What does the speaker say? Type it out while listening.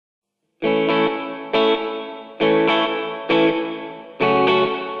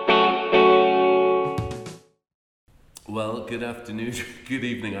good afternoon, good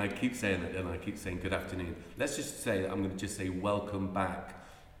evening. I keep saying that and I keep saying good afternoon. Let's just say, I'm going to just say welcome back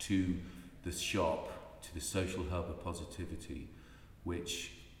to the shop, to the social hub of positivity,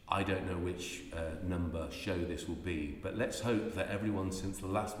 which I don't know which number show this will be, but let's hope that everyone since the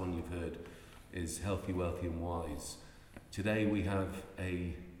last one you've heard is healthy, wealthy and wise. Today we have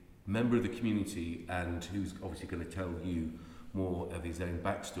a member of the community and who's obviously going to tell you more of his own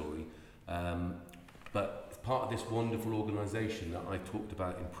backstory, but it's part of this wonderful organisation that I talked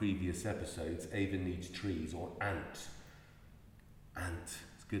about in previous episodes, Avon Needs Trees, or ANT.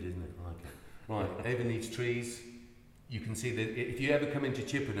 It's good, isn't it? I like it. Right, Avon Needs Trees. You can see that if you ever come into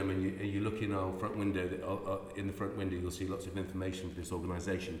Chippenham and you look in our front window, in the front window you'll see lots of information for this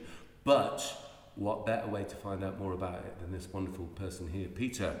organisation. But what better way to find out more about it than this wonderful person here,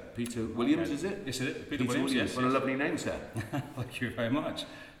 Peter Williams, is it? Yes, it is. Peter Williams, yes. What a lovely name, sir. Thank you very much.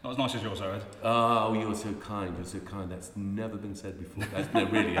 Not as nice as yours, Ed. Oh, you're so kind. That's never been said before. No,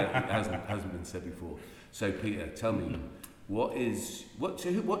 really, it hasn't been said before. So, Peter, tell me, what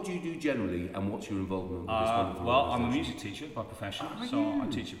do you do generally, and what's your involvement with this wonderful Well, organisation? I'm a music teacher by profession, I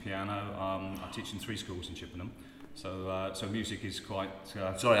teach at piano. I teach in 3 schools in Chippenham. So music is quite...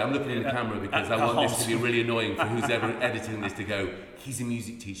 Sorry, I'm looking in the camera because I want this to be really annoying for who's ever editing this to go, he's a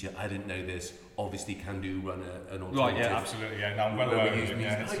music teacher, I didn't know this, obviously can do run an alternative. Right, yeah, absolutely, yeah. No, I'm well aware of it.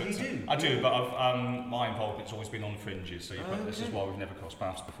 Yeah, you do? I do, but my involvement's always been on fringes, so this is why we've never crossed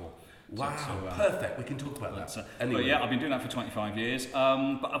paths before. Wow, perfect, we can talk about that. Anyway. But yeah, I've been doing that for 25 years,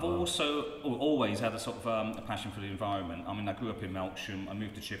 but I've also always had a sort of a passion for the environment. I mean, I grew up in Melksham, I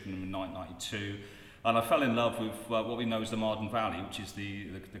moved to Chippenham in 1992, and I fell in love with what we know as the Marden Valley, which is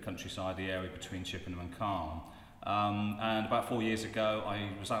the countryside, the area between Chippenham and Calne. And about 4 years ago, I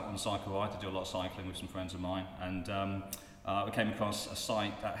was out on a cycle ride to do a lot of cycling with some friends of mine, and I came across a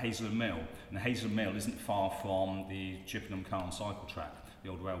site at Hazelham Mill. And Hazelham Mill isn't far from the Chippenham-Calne cycle track, the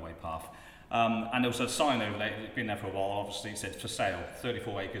old railway path. And there was a sign over there, it'd been there for a while, obviously it said for sale,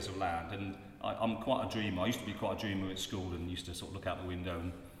 34 acres of land. And I'm quite a dreamer. I used to be quite a dreamer at school and used to sort of look out the window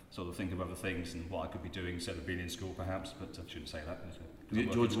and sort of think of other things and what I could be doing instead of being in school perhaps, but I shouldn't say that. Is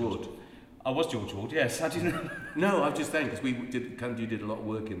it George Ward? I was George Ward, yes. How do you know? No, I'm just saying, because you did a lot of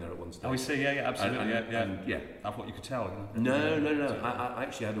work in there at one stage. Oh, we see, yeah, absolutely, and I thought you could tell. No. I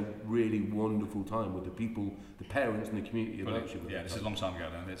actually had a really wonderful time with the people, the parents and the community of Melksham. Yeah, this is a long time ago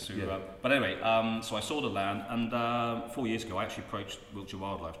now. But anyway, so I saw the land, and 4 years ago I actually approached Wiltshire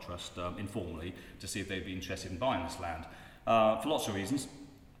Wildlife Trust informally to see if they'd be interested in buying this land. For lots of reasons.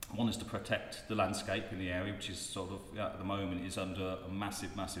 One is to protect the landscape in the area, which is sort of, at the moment, is under a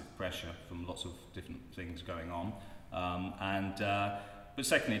massive pressure from lots of different things going on. But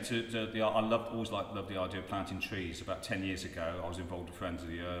secondly, always loved the idea of planting trees. About 10 years ago, I was involved with Friends of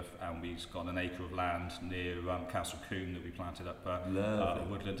the Earth, and we got an acre of land near Castle Coombe that we planted up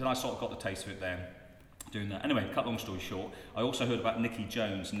woodland. And I sort of got the taste of it then, doing that. Anyway, cut long story short, I also heard about Nikki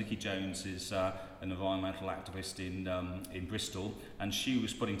Jones. Nikki Jones is an environmental activist in Bristol, and she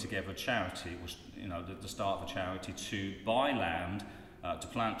was putting together a charity. It was, the start of a charity to buy land to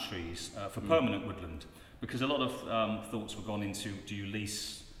plant trees for permanent woodland, because a lot of thoughts were gone into, do you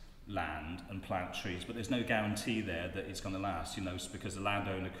lease land and plant trees? But there's no guarantee there that it's going to last. Because the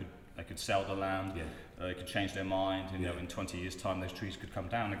landowner could sell the land, they could change their mind. In 20 years' time, those trees could come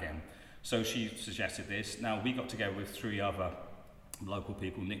down again. So she suggested this. Now, we got together with 3 other local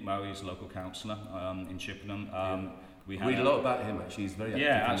people. Nick Murray is a local councillor in Chippenham. We read a lot about him, actually. He's very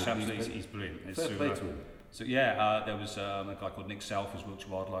active. Absolutely. He's brilliant. Fair play to him. So, there was a guy called Nick Self, who's Wiltshire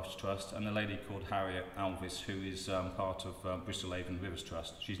Wildlife Trust, and a lady called Harriet Alvis, who is part of Bristol Avon Rivers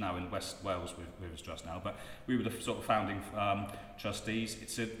Trust. She's now in West Wales Rivers Trust now, but we were the sort of founding trustees.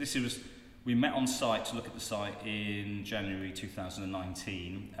 We met on site to look at the site in January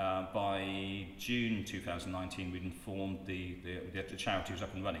 2019. By June 2019, we'd informed the charity was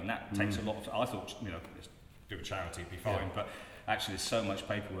up and running. That takes a lot of... I thought, do a charity, it'd be fine, but actually there's so much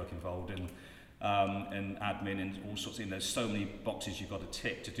paperwork involved and admin and all sorts of... There's so many boxes you've got to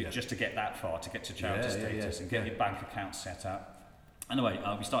tick to do just to get that far, to get to charity status and get your bank account set up. Anyway,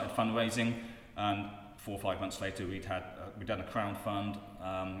 we started fundraising, and 4 or 5 months later, we'd done a crowd fund,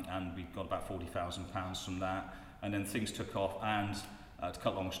 and we got about £40,000 from that, and then things took off. And to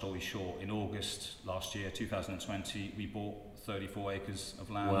cut long story short, in August last year, 2020, we bought 34 acres of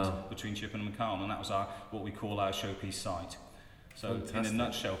land between Chippenham and Calne, and that was what we call our S.H.O.P site. So in a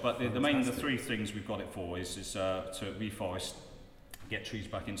nutshell, but the 3 things we've got it for is to reforest, get trees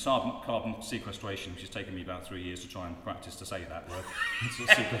back in, carbon sequestration, which has taken me about 3 years to try and practice to say that word.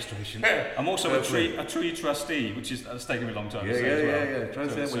 Sequestration. I'm also a tree trustee, which is taken me a long time to say as well. Try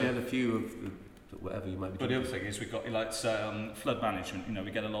and say when you had a whatever you might be But doing. the other thing is we've got flood management. You know,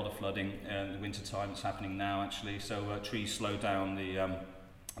 we get a lot of flooding in the winter time. It's happening now actually. So trees slow down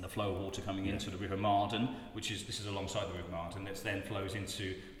the flow of water coming into the River Marden, this is alongside the River Marden. It then flows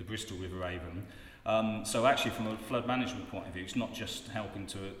into the Bristol River Avon. So actually, from a flood management point of view, it's not just helping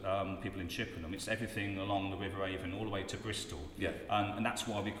to people in Chippenham, it's everything along the River Avon all the way to Bristol. Yeah. And that's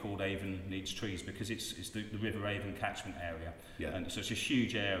why we called Avon Needs Trees, because it's the River Avon catchment area. Yeah. And so it's a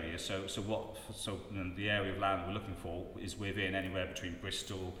huge area. So the area of land we're looking for is within anywhere between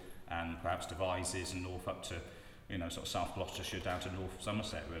Bristol and perhaps Devizes and north up to sort of South Gloucestershire down to North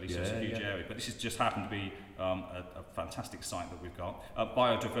Somerset, really. So it's a huge area. But this has just happened to be a fantastic site that we've got.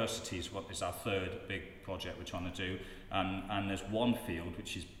 Biodiversity is our third big project we're trying to do. And there's one field,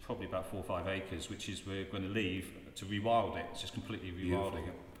 which is probably about 4 or 5 acres, which is we're going to leave to rewild it. It's just completely rewilding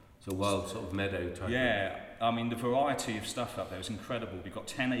it. So wild sort of meadow type. Yeah, I mean the variety of stuff up there is incredible. We've got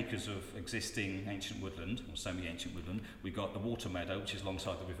 10 acres of existing ancient woodland, or semi-ancient woodland. We've got the water meadow, which is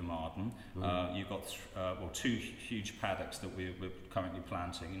alongside the River Marden. You've got 2 huge paddocks that we're currently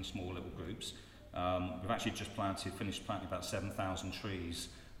planting in small little groups. We've actually just finished planting about 7,000 trees.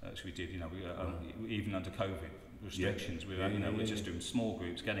 Which we did, even under COVID restrictions. We're just doing small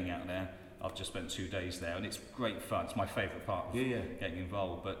groups, getting out there. I've just spent 2 days there, and it's great fun. It's my favourite part of getting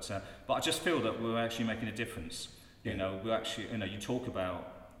involved. But I just feel that we're actually making a difference. You know, we're actually, you talk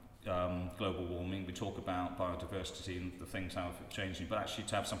about global warming, we talk about biodiversity and the things how it's changing, but actually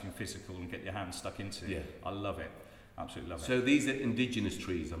to have something physical and get your hands stuck into it, I love it. Absolutely love it. So these are indigenous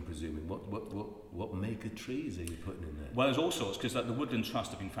trees, I'm presuming. What make of trees are you putting in there? Well, there's all sorts, because the Woodland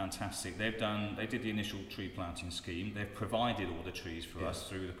Trust have been fantastic. They did the initial tree planting scheme. They've provided all the trees for us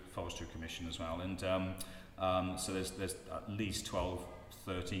through the Forestry Commission as well. And so there's at least 12,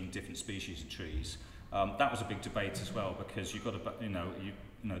 13 different species of trees. That was a big debate as well, because you've got to,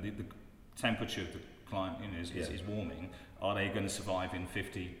 the temperature of the climate is warming. Are they going to survive in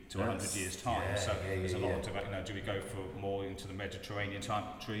 50 to 100 years' time? There's a lot of debate. Do we go for more into the Mediterranean type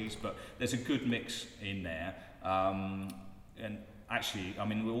of trees? But there's a good mix in there. And actually,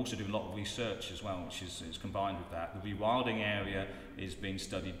 we're also doing a lot of research as well, which is combined with that. The rewilding area is being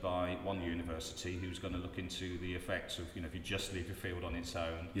studied by one university who's going to look into the effects of, if you just leave a field on its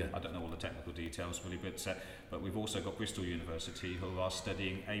own. I don't know all the technical details really, but we've also got Bristol University who are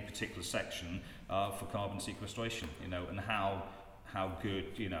studying a particular section for carbon sequestration, and how good,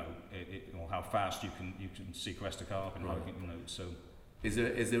 or how fast you can sequester carbon. Right. So. Is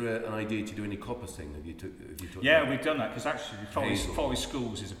there an idea to do any coppicing? Have you talked Yeah, about? we've done that, because actually forest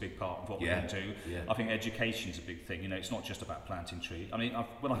schools is a big part of what we can do. I think education is a big thing. It's not just about planting trees.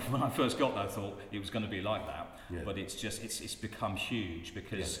 When I first got there, I thought it was going to be like that, but it's become huge,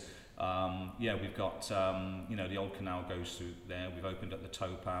 because we've got the old canal goes through there. We've opened up the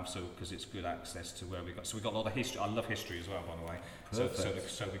towpath, because it's good access to where we got. So we've got a lot of history. I love history as well, by the way. So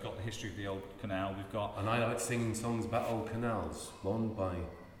we've got the history of the old canal. We've got. And I like singing songs about old canals. One by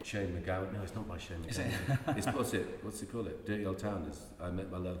Shane McGowan. No, it's not by Shane McGowan. Is it? What's it called? Dirty Old Town is I Met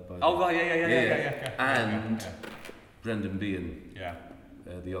My Love by. Oh right, yeah. And Brendan Behan. Yeah.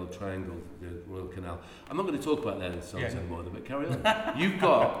 The old triangle, the Royal Canal. I'm not going to talk about their songs anymore, but carry on. You've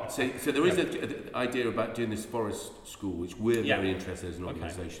got, so there is an idea about doing this forest school, which we're very interested in as an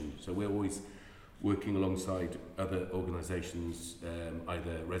organisation. So we're always working alongside other organisations,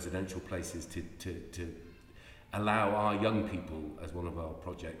 either residential places, to allow our young people, as one of our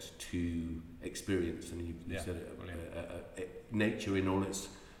projects, to experience, and you said it, nature in all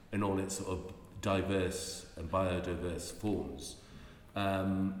its sort of diverse and biodiverse forms.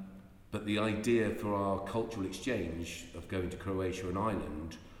 But the idea for our cultural exchange of going to Croatia and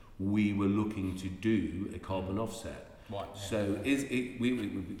Ireland, we were looking to do a carbon offset. Right. So is it?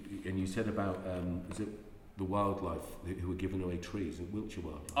 And you said about is it the wildlife who were giving away trees in Wiltshire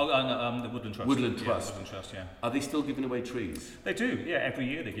Wildlife? Oh, the Woodland Trust. Woodland Trust. Woodland Trust. Yeah. Are they still giving away trees? They do. Yeah. Every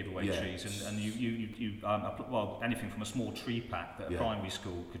year they give away trees, and you anything from a small tree pack that a primary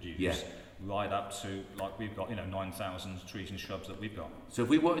school could use. Yeah. Right up to, like, we've got 9,000 trees and shrubs that we've got. So if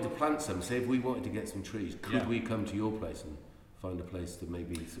we wanted to plant some, say if we wanted to get some trees, could we come to your place and find a place to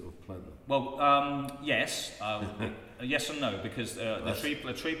maybe sort of plant them? Well, yes, yes and no, because the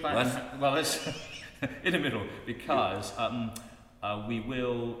tree plant. Well, it's in the middle, because we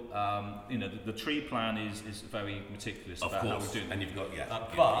will, the tree plan is very meticulous about how we do it. And you've got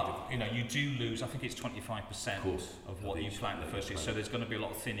but you do lose. I think it's 25% of what you plant the first year. So there's going to be a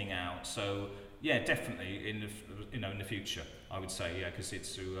lot of thinning out. So definitely in the future, I would say because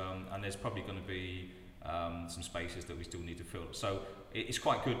it's and there's probably going to be some spaces that we still need to fill. So it's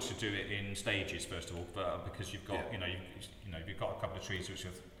quite good to do it in stages first of all, because you've got you've got a couple of trees which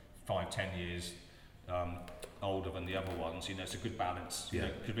are 5-10 years older than the other ones. It's a good balance, you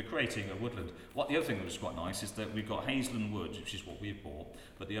know, because we're creating a woodland. The other thing that was quite nice is that we've got hazelland wood, which is what we've bought,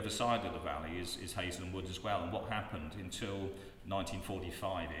 but the other side of the valley is hazelland wood as well. And what happened until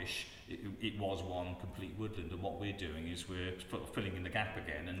 1945-ish, it was one complete woodland, and what we're doing is we're filling in the gap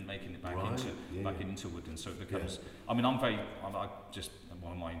again and making it back into woodland. So it becomes. I mean, I just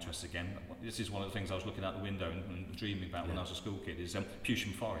one of my interests again. This is one of the things I was looking out the window and dreaming about when I was a school kid. Is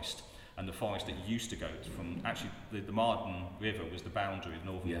Pewsham Forest. And the forest that used to go from, actually the Marden River was the boundary of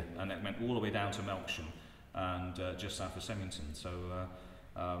Northern, and it went all the way down to Melksham and just south of Semmington. So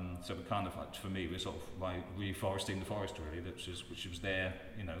we kind of, for me, we're sort of like reforesting the forest really, which was there,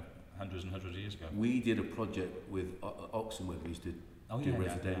 hundreds and hundreds of years ago. We did a project with Oxenwood. We used to do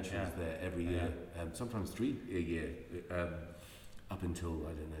residentials there every year, sometimes 3 a year, up until,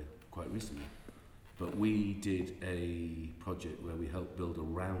 I don't know, quite recently. But we did a project where we helped build a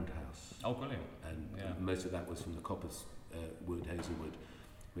roundhouse. Oh, brilliant. And most of that was from the coppice wood, hazelwood,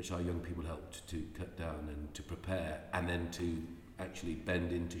 which our young people helped to cut down and to prepare, and then to actually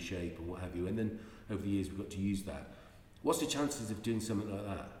bend into shape and what have you. And then over the years we got to use that. What's the chances of doing something like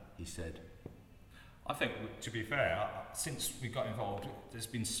that, he said? I think, to be fair, since we got involved, there's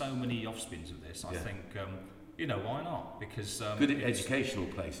been so many offspins of this. I think... why not? Because good educational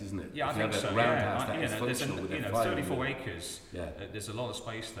place, isn't it? Yeah, I think so. There's 34 acres. Yeah, there's a lot of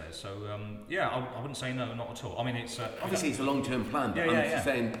space there. So I wouldn't say no, not at all. I mean, it's obviously it's a long-term plan. But I'm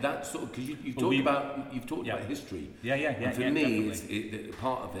saying that sort of because you've talked about history. And for me, it's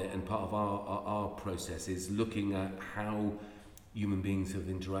part of it, and part of our process is looking at how human beings have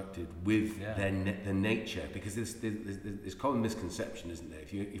interacted with their nature, because there's common misconception, isn't there?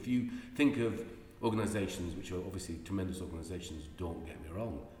 If you think of organisations, which are obviously tremendous organisations, don't get me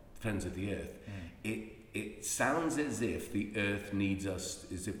wrong, Friends of the Earth, it sounds as if the Earth needs us,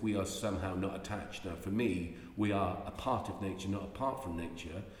 as if we are somehow not attached. Now, for me, we are a part of nature, not apart from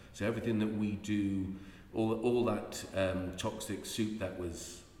nature. So everything that we do, all that toxic soup that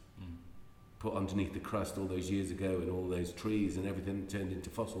was put underneath the crust all those years ago, and all those trees and everything turned into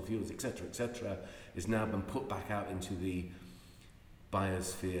fossil fuels, etc., is now been put back out into the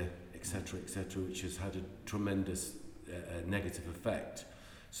biosphere, etc., which has had a tremendous negative effect.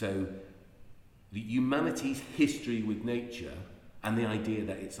 So the humanity's history with nature and the idea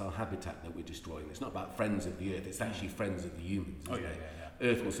that it's our habitat that we're destroying, it's not about friends of the earth, it's actually friends of the humans.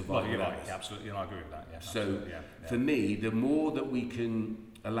 Earth will survive. Well, you're right, absolutely, I agree with that. So for me, the more that we can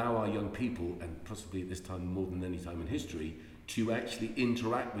allow our young people, and possibly at this time more than any time in history, to actually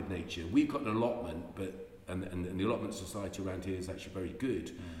interact with nature. We've got an allotment, and the allotment society around here is actually very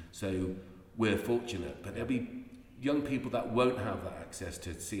good. So we're fortunate, but there'll be young people that won't have that access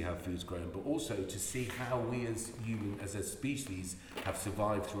to see how food's grown, but also to see how we as a species have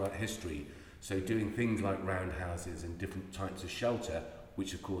survived throughout history. So doing things like roundhouses and different types of shelter,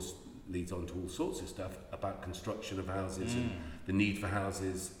 which of course leads on to all sorts of stuff about construction of houses and the need for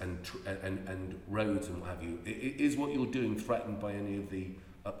houses and roads and what have you. Is what you're doing threatened by any of the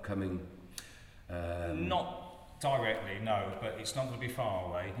upcoming... Not directly, no, but it's not going to be far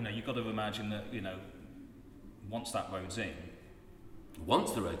away. You've got to imagine that, once that road's in...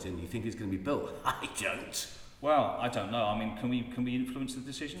 Once the road's in, you think it's going to be built? I don't. Well, I don't know. I mean, can we influence the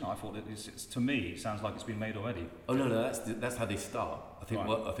decision? I thought that to me, it sounds like it's been made already. Oh no, that's how they start. I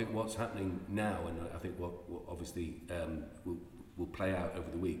think what's happening now, and I think what obviously will play out over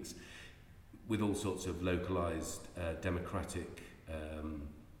the weeks, with all sorts of localised democratic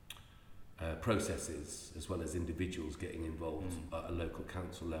processes, as well as individuals getting involved at a local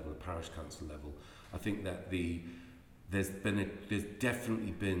council level, a parish council level. I think that there's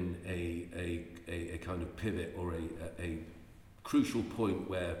definitely been a kind of pivot or a crucial point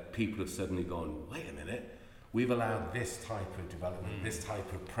where people have suddenly gone, wait a minute, we've allowed this type of development, this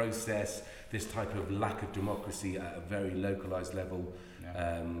type of process, this type of lack of democracy at a very localised level.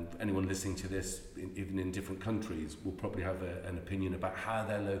 Anyone listening to this, even in different countries, will probably have an opinion about how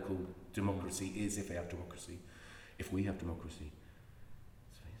their local democracy is, if they have democracy, if we have democracy.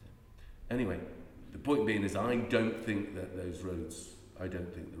 Anyway, the point being is I don't think that the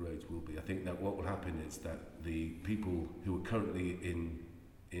roads will be. I think that what will happen is that the people who are currently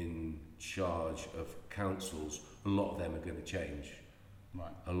in charge of councils, a lot of them are going to change.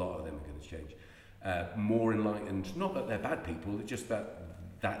 Right. A lot of them are going to change. More enlightened, not that they're bad people, it's just that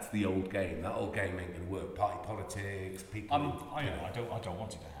that's the old game. That old game ain't going to work. Party politics, people... I don't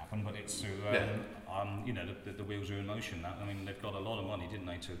want it to happen, but it's through... the wheels are in motion. They've got a lot of money, didn't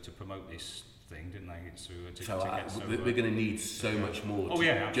they, to promote this thing, didn't they? We're going to need so much more.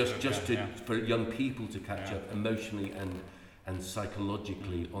 For young people to catch up emotionally and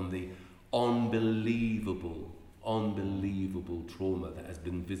psychologically on unbelievable trauma that has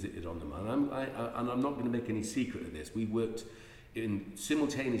been visited on them. And I'm not going to make any secret of this. We worked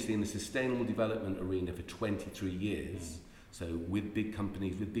simultaneously in the sustainable development arena for 23 years. So with big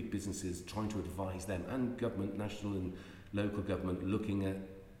companies, with big businesses, trying to advise them, and government, national and local government, looking at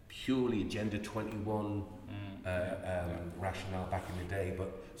purely Agenda 21 rationale back in the day,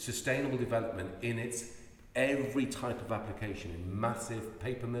 but sustainable development in its every type of application, in massive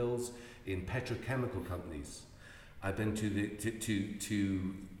paper mills, in petrochemical companies. I've been to the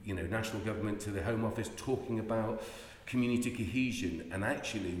national government, to the Home Office, talking about community cohesion, and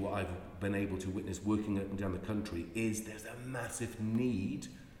actually what I've been able to witness working up and down the country is there's a massive need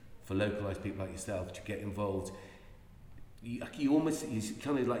for localised people like yourself to get involved. You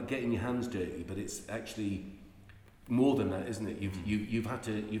kind of like getting your hands dirty, but it's actually more than that, isn't it? You've had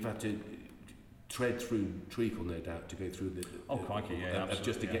to tread through treacle, no doubt, to go through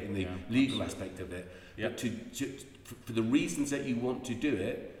just to get in the legal aspect of it. Yep. But for the reasons that you want to do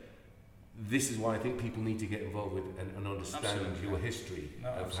it, this is why I think people need to get involved with and understand your history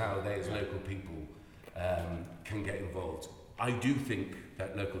of how they as local people can get involved. I do think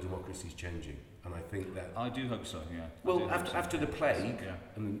that local democracy is changing, and I think that... I do hope so, yeah. Well, after the plague,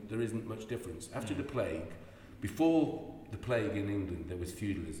 and there isn't much difference, after the plague, before the plague in England there was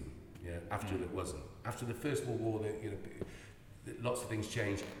feudalism, after it wasn't. After the First World War, lots of things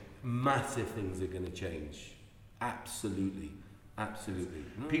changed. Massive things are going to change. Absolutely.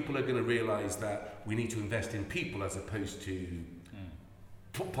 People are going to realise that we need to invest in people as opposed to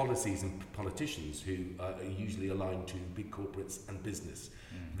policies and politicians who are usually aligned to big corporates and business.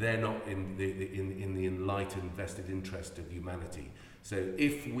 They're not in the enlightened vested interest of humanity. So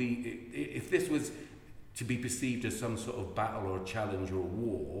if this was to be perceived as some sort of battle or a challenge or a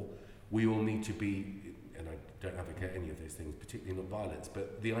war, we all need to be, and I don't advocate any of those things, particularly not violence,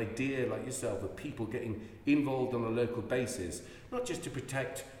 but the idea, like yourself, of people getting involved on a local basis, not just to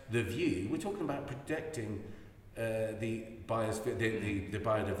protect the view, we're talking about protecting the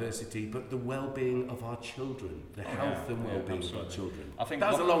biodiversity, but the well-being of our children, the health and well-being of our children. I think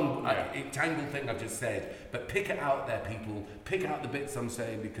that's a long, tangled thing I've just said, but pick it out there, people. Pick out the bits I'm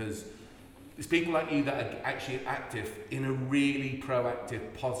saying, because it's people like you that are actually active in a really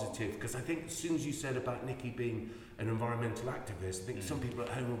proactive, positive, because I think as soon as you said about Nikki being an environmental activist, I think some people at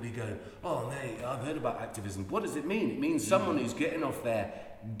home will be going, oh mate, I've heard about activism. What does it mean? It means someone who's getting off their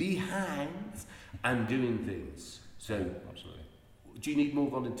behinds and doing things. So, absolutely. Do you need more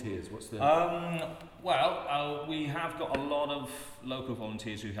volunteers? What's the... we have got a lot of local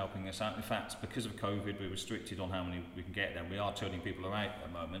volunteers who are helping us out. In fact, because of COVID, we're restricted on how many we can get there. We are turning people out at the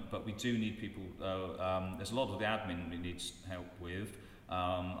moment, but we do need people. There's a lot of the admin we need help with.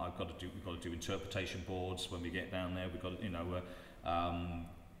 We've got to do interpretation boards when we get down there. We've got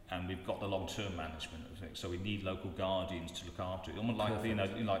and we've got the long-term management of things. So we need local guardians to look after it. Almost like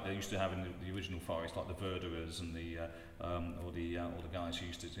like they used to have in the original forest, like the verderers and all the guys who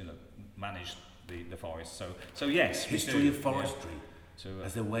used to manage the forest. So yes, history of forestry. So,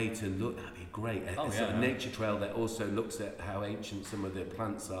 as a way to look, that'd be great. A nature trail that also looks at how ancient some of the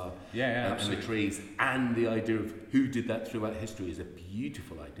plants are, and the trees, and the idea of who did that throughout history is a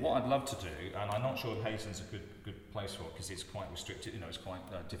beautiful idea. What I'd love to do, and I'm not sure Hayton's a good place for it because it's quite restricted. It's quite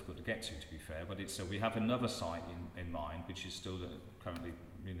difficult to get to be fair. But we have another site in mind, which is still currently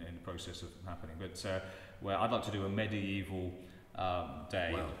in the process of happening. But where I'd like to do a medieval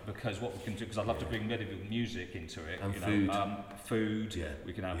day, because what we can do, because I'd love to bring medieval music into it, and food.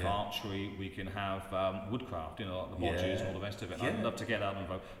 We can have archery, we can have woodcraft, like the lodges and all the rest of it. And I'd love to get out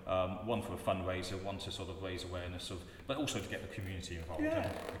and one for a fundraiser, one to sort of raise awareness of, but also to get the community involved and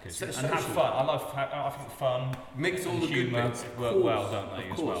have fun. I think fun, mix all the humour good bits work well, don't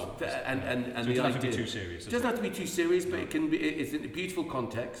they? As well, and so it doesn't have to be too serious. It doesn't have to be too serious, but it can be. It's in a beautiful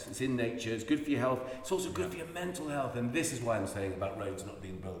context. It's in nature. It's good for your health. It's also good for your mental health. And this is why I'm saying about roads not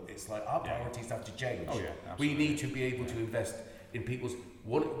being built. It's like our priorities have to change. We need to be able to invest in people's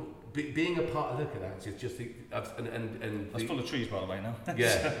being a part of. Look at that. It's just it's full of trees, by the way. Now.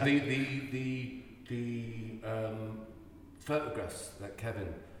 The photographs that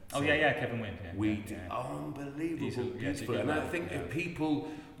Kevin. Kevin Wind. Unbelievable, beautiful. And I think if people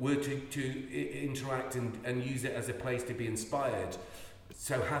were to interact and use it as a place to be inspired,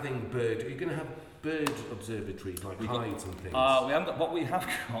 so having you're going to have bird observatories like hides and things. We haven't got what we have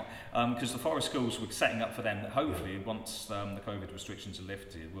got because the forest schools we're setting up for them. Hopefully, once the COVID restrictions are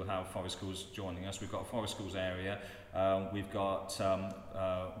lifted, we'll have forest schools joining us. We've got a forest schools area. We've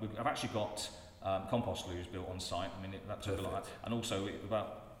actually got compost loos built on site. I mean, that took a lot, and also it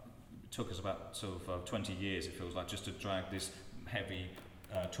took us about sort of 20 years. It feels like just to drag this heavy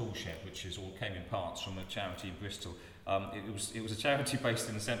tool shed, which is all came in parts from a charity in Bristol. It was a charity based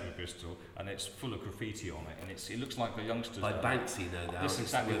in the centre of Bristol, and it's full of graffiti on it, and it looks like the youngsters. Like Banksy, no doubt. That's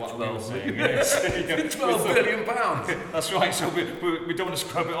exactly what I was 12 saying. Yes. £12 billion pounds. That's right. So we don't want to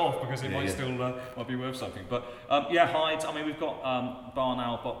scrub it off because it might still might be worth something. But hides. I mean, we've got barn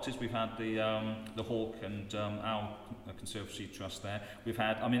owl boxes. We've had the hawk and owl conservancy trust there. We've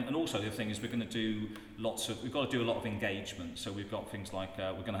had. I mean, and also the other thing is we're going to do we've got to do a lot of engagement. So we've got things like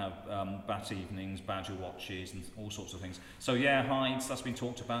we're going to have bat evenings, badger watches, and all sorts of things. So hides, that's been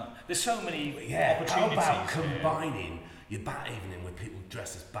talked about. There's so many opportunities. How about combining your bat evening with people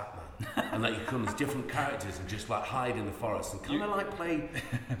dressed as Batman and like you come as different characters and just like hide in the forest and kind of like play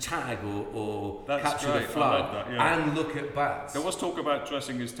tag or capture the flag and look at bats. There was talk about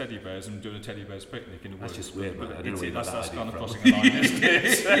dressing as teddy bears and doing a teddy bears picnic in the woods. That's just weird, man. I don't know that's kind of crossing the line, isn't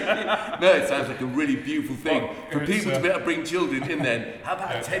it? No, it sounds like a really beautiful thing for people to be able to bring children in then. How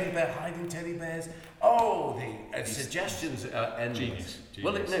about a teddy bear hiding teddy bears? Oh, the suggestions are endless. Genius.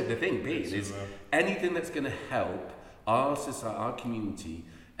 Well, no, the thing being is anything that's going to help our society, our community,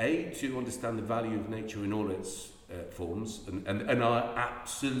 to understand the value of nature in all its forms and our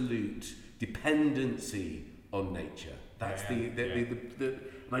absolute dependency on nature. That's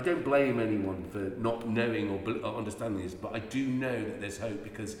and I don't blame anyone for not knowing or understanding this, but I do know that there's hope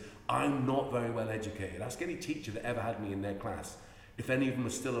because I'm not very well educated. Ask any teacher that ever had me in their class if any of them are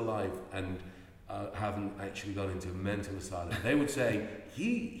still alive and haven't actually gone into a mental asylum. They would say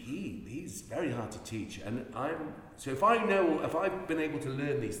he's very hard to teach, and if I've been able to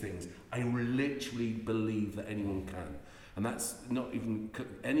learn these things, I literally believe that anyone can, and that's not even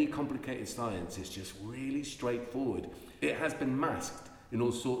any complicated science. It's just really straightforward. It has been masked in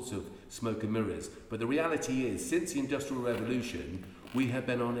all sorts of smoke and mirrors, but the reality is, since the Industrial Revolution, we have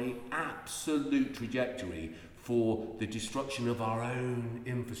been on an absolute trajectory for the destruction of our own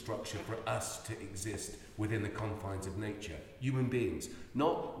infrastructure for us to exist within the confines of nature. Human beings,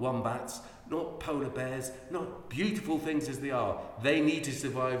 not wombats, not polar bears, not beautiful things as they are. They need to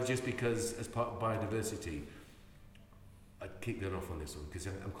survive just because as part of biodiversity. I keep going off on this one because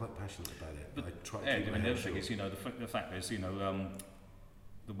I'm quite passionate about it. But I try to keep the other thing is, the fact is,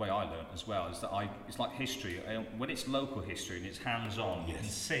 the way I learned as well is that it's like history. When it's local history and it's hands-on, you can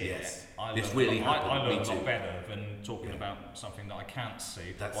see it. I learn a lot better than talking about something that I can't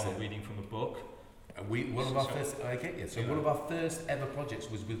see while I'm reading from a book. One of our first ever projects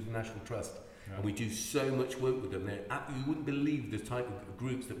was with the National Trust. Yeah. And we do so much work with them. You wouldn't believe the type of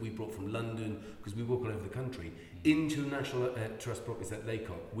groups that we brought from London, because we walk all over the country, into the National Trust properties at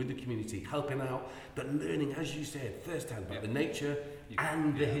Laycock with the community, helping out, but learning, as you said, firsthand about the nature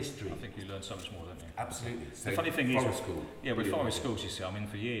and the history. I think you learn so much more, don't you? Absolutely. The funny thing is, school. Yeah, with forest schools, you see, I mean,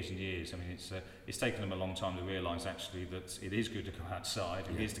 for years and years, I mean, it's taken them a long time to realise actually that it is good to go outside,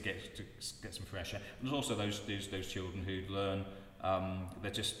 it is to get some fresh air. And there's also those children who learn.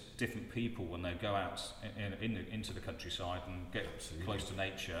 They're just different people when they go out into the countryside and get close to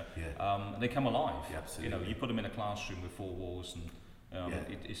nature. They come alive. You put them in a classroom with four walls, and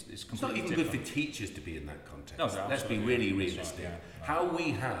it's completely It's not even different. good for teachers to be in that context. No, let's be really realistic. Right, How we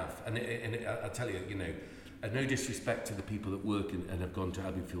have, and I'll tell you, no disrespect to the people that work and have gone to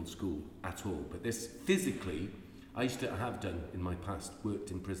Abbeyfield School at all, but this physically, I used to have done in my past, worked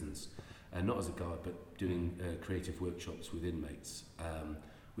in prisons. Not as a guard, but doing creative workshops with inmates,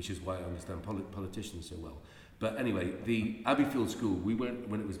 which is why I understand politicians so well. But anyway, the Abbeyfield School, we went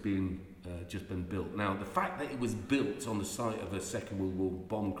when it was just been built. Now, the fact that it was built on the site of a Second World War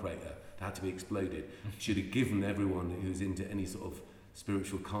bomb crater that had to be exploded should have given everyone who's into any sort of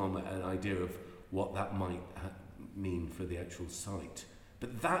spiritual karma an idea of what that might mean for the actual site.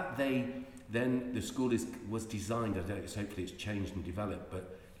 But the school was designed, hopefully it's changed and developed,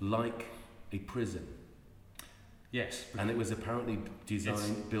 but like a prison. Yes. And it was apparently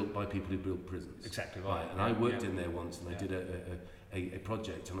built by people who built prisons. Exactly right. And I worked in there once, and I did a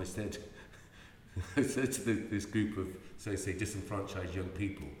project, and I said to this group of, say, disenfranchised young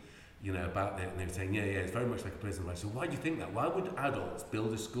people, about that, and they were saying, it's very much like a prison. I said, why do you think that? Why would adults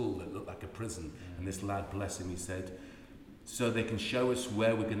build a school that looked like a prison? And this lad, bless him, he said, so they can show us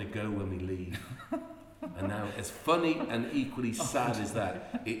where we're going to go when we leave. And now, as funny and equally sad as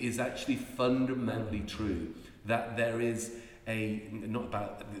that, it is actually fundamentally true that there is not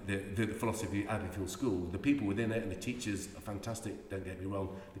about the philosophy of Abbeyfield School, the people within it and the teachers are fantastic, don't get me wrong,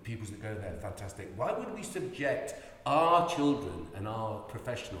 the pupils that go there are fantastic. Why would we subject our children and our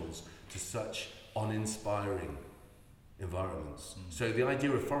professionals to such uninspiring environments? So the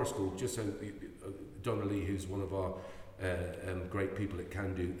idea of forest school, just so Donna Lee, who's one of our great people at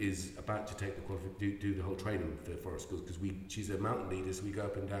Can Do, is about to take the do the whole training for forest schools, because she's a mountain leader, so we go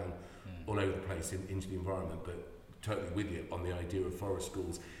up and down all over the place into the environment, but totally with you on the idea of forest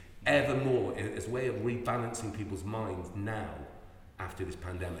schools. Ever more, as a way of rebalancing people's minds now, after this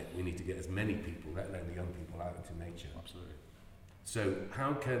pandemic, we need to get as many people, let alone the young people, out into nature. Absolutely. So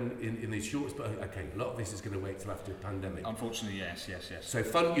how can, in the shortest, but okay, a lot of this is going to wait till after the pandemic. Unfortunately, yes. So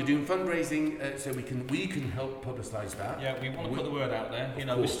you're doing fundraising, so we can help publicise that. Yeah, we want to put the word out there. You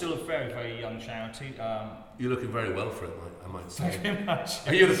know, we're still a very, very young charity. You're looking very well for it, I might say. Very much.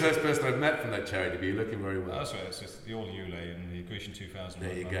 You're the first person I've met from that charity, but you're looking very well. That's right. It's just the All Yule and the Grecian 2000.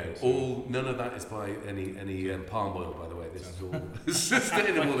 There you go. None of that is by any palm oil, by the way. This is all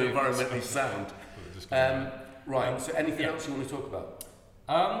sustainable, environmentally sound. Right, so anything else you want to talk about?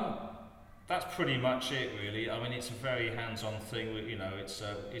 That's pretty much it, really. I mean, it's a very hands-on thing. You know, it's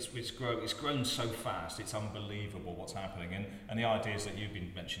grown so fast. It's unbelievable what's happening. And the ideas that you've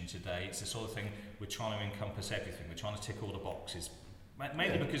been mentioning today, it's the sort of thing we're trying to encompass everything. We're trying to tick all the boxes.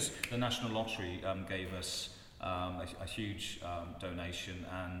 Mainly because the National Lottery gave us a huge donation,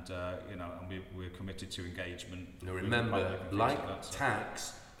 and we're committed to engagement. Now remember, like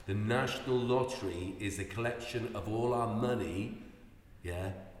tax, the National Lottery is a collection of all our money,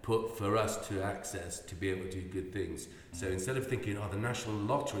 put for us to access to be able to do good things. So instead of thinking, the National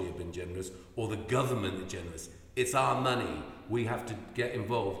Lottery have been generous or the government are generous, it's our money. We have to get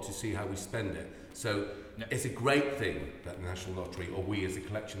involved to see how we spend it. So it's a great thing that the National Lottery, or we as a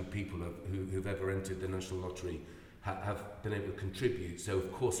collection of people who've ever entered the National Lottery, have been able to contribute. So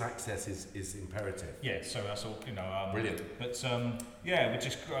of course access is imperative. Yeah, so that's all, brilliant. But we're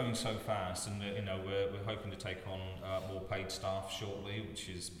just growing so fast, and we're hoping to take on more paid staff shortly, which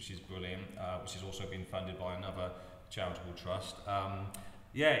is brilliant, which is also being funded by another charitable trust.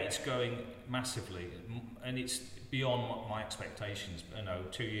 It's growing massively, and it's beyond my expectations.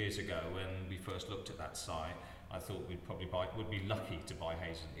 2 years ago when we first looked at that site, I thought would be lucky to buy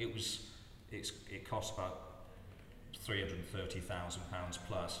Hazen. It cost about £330,000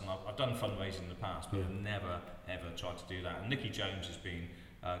 plus, and I've done fundraising in the past, but I've never ever tried to do that. And Nikki Jones has been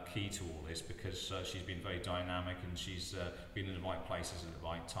key to all this, because she's been very dynamic, and she's been in the right places at the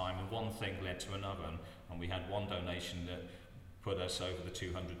right time. And one thing led to another, and we had one donation that put us over the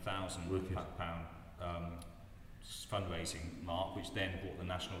 £200,000 fundraising mark, which then brought the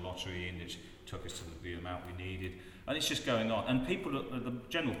National Lottery in, which took us to the amount we needed. And it's just going on. And people, the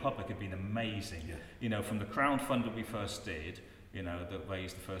general public, have been amazing. Yeah. From the crowdfund that we first did, that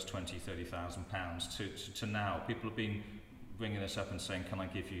raised the first £20,000-30,000 to now, people have been ringing us up and saying, can I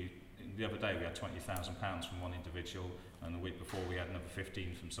give you, the other day we had £20,000 from one individual, and the week before we had another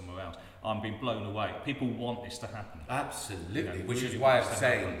 15 from somewhere else. I'm being blown away. People want this to happen. Absolutely, which is why I'm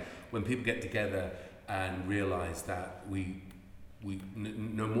saying, when people get together and realise that we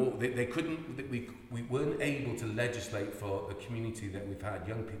no more, we weren't able to legislate for the community that we've had,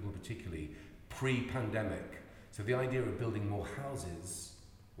 young people particularly, pre-pandemic. So the idea of building more houses,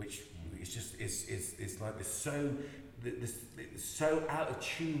 which is just it's like this so out of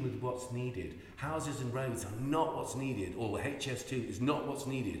tune with what's needed. Houses and roads are not what's needed, or HS2 is not what's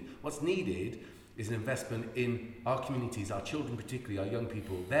needed. What's needed is an investment in our communities, our children particularly, our young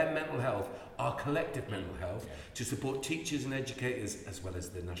people, their mental health, our collective mental health, to support teachers and educators, as well as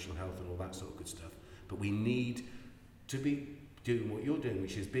the national health and all that sort of good stuff. But we need to be doing what you're doing,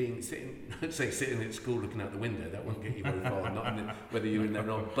 which is sitting at school looking out the window. That won't get you very far, whether you're in there or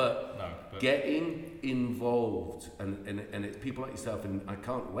not, but getting involved, and it's people like yourself, and I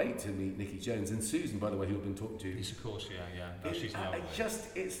can't wait to meet Nikki Jones and Susan, by the way, who I've been talking to. Yes, of course, yeah. No, she's now.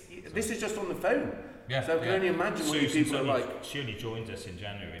 This is just on the phone. Yeah, so I can only imagine what you people are like. She only joined us in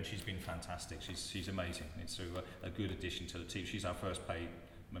January, and she's been fantastic. She's amazing. It's a good addition to the team. She's our first paid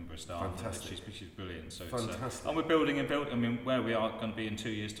member of staff. Fantastic. She's brilliant. So fantastic. And we're building. I mean, where we are going to be in 2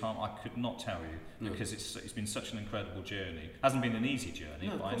 years' time, I could not tell you, because it's been such an incredible journey. It hasn't been an easy journey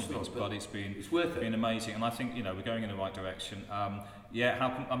by any means, but it's worth it. Been amazing, and I think we're going in the right direction.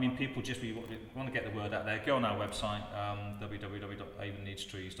 People want to get the word out there. Go on our website,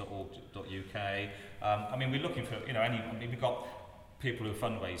 www.avonneedstrees.org.uk. We're looking for we've got people who are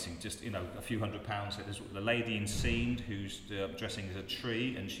fundraising, just a few £100s. There's the lady in Scene who's dressing as a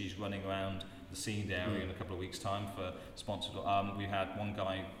tree, and she's running around the Scene area in a couple of weeks' time for sponsored. We had one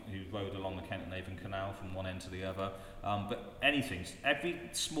guy who rode along the Kent and Avon Canal from one end to the other. But every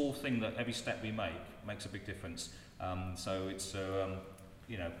small thing, every step we make makes a big difference. So it's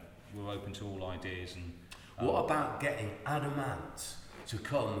we're open to all ideas. And what about getting Adamant to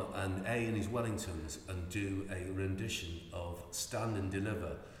come and in his Wellingtons and do a rendition of Stand and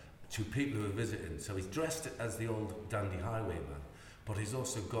Deliver to people who are visiting. So he's dressed as the old dandy highwayman, but he's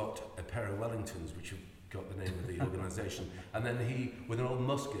also got a pair of Wellingtons, which have got the name of the organisation, and then he, with an old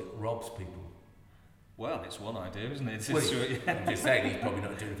musket, robs people. Well, it's one idea, isn't it? Well, I'm just saying, he's probably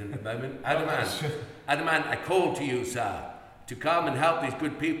not doing anything at the moment. Adaman, I call to you, sir, to come and help these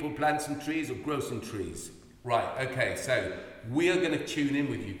good people plant some trees or grow some trees. Right, okay, so we are going to tune in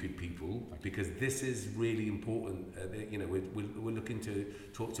with you good people, because this is really important. You know, we're looking to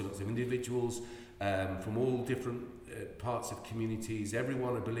talk to lots of individuals from all different parts of communities.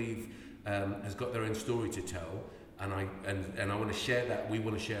 Everyone, I believe, has got their own story to tell. And I want to share that. We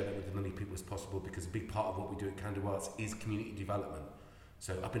want to share that with as many people as possible, because a big part of what we do at Can Do Arts is community development.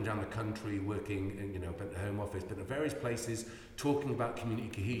 So up and down the country, working, in, you know, at the Home Office, but at various places, talking about community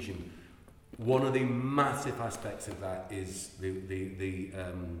cohesion. One of the massive aspects of that is the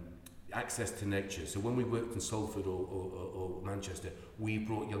access to nature. So when we worked in Salford or Manchester, we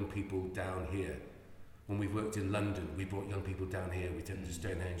brought young people down here. When we worked in London, we brought young people down here. We took them to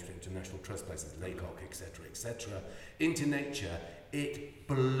Stonehenge, to National Trust places, Laycock, etc., into nature. It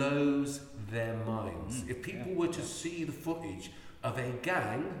blows their minds. If people were to see the footage of a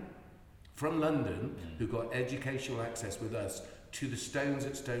gang from London who got educational access with us to the stones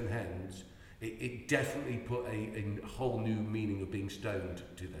at Stonehenge, it definitely put a whole new meaning of being stoned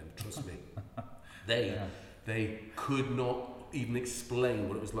to them, trust me. They could not even explain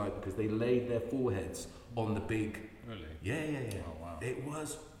what it was like, because they laid their foreheads on the big... Really? Yeah. Oh, wow. It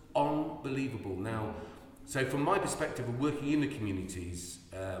was unbelievable. Now, so from my perspective of working in the communities,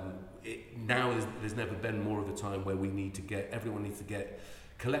 now there's never been more of a time where everyone needs to get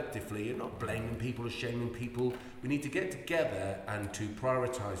collectively, and not blaming people or shaming people. We need to get together and to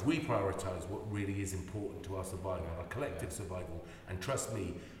prioritise what really is important to our survival, our collective survival. And trust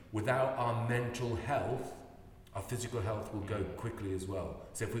me, without our mental health, our physical health will go quickly as well.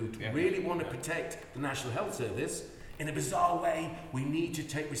 So if we really want to protect the National Health Service, in a bizarre way, we need to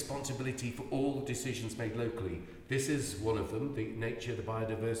take responsibility for all decisions made locally. This is one of them: the nature, the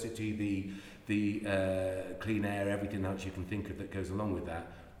biodiversity, the clean air, everything else you can think of that goes along with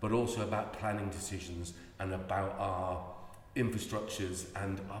that, but also about planning decisions and about our infrastructures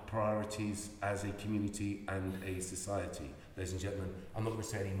and our priorities as a community and a society. Ladies and gentlemen, I'm not going to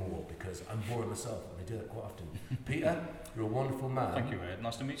say any more because I'm boring myself, and I do that quite often. Peter, you're a wonderful man. Thank you, Ed.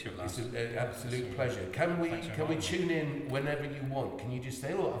 Nice to meet you at last. It's an absolute pleasure. Can we tune in whenever you want? Can you just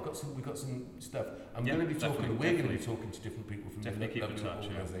say, "Oh, we've got some stuff." We're going to be talking to different people from the lovely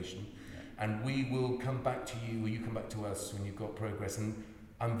organisation, and we will come back to you, or you come back to us when you've got progress. And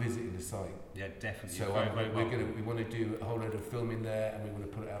I'm visiting the site. Yeah, definitely. So we want to do a whole load of filming there, and we want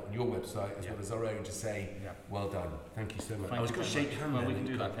to put it out on your website as well as our own to say, well done. Thank you so much. I was going to shake hands. Well, we can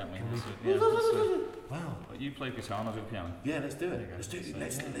do that, can't we? Wow. You play guitar and I do piano. Yeah, let's do it. Let's do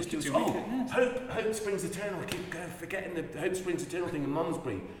it. Hope Springs Eternal. I keep forgetting the Hope Springs Eternal thing in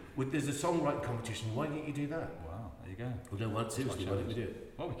Malmesbury. There's a songwriting competition. Why don't you do that? Wow, there you go. Well, no, seriously, why don't we do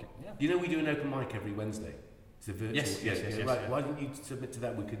it? Well, we can, yeah. You know we do an open mic every Wednesday. It's a virtual. Yes. Right. Why don't you submit to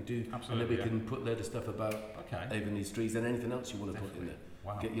that? We can do, absolutely, and then we can put a load of stuff about Avon Needs Trees and anything else you want to put in there.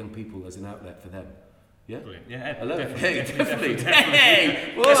 Wow. Get young people as an outlet for them. Yeah. Brilliant. Yeah. Hello. Definitely.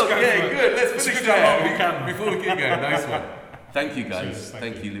 Hey. Whoa, good. Let's finish that before we keep going. Nice one. Thank you, guys. Cheers.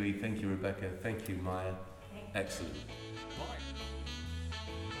 Thank you, Louis. Thank you, Rebecca. Thank you, Maya. Excellent.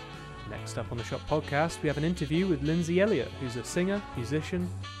 Next up on the S.H.O.P podcast, we have an interview with Lyndsay Elliot, who's a singer, musician,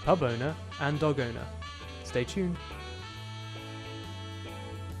 pub owner, and dog owner. Stay tuned.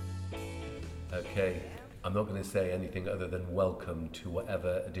 Okay, I'm not going to say anything other than welcome to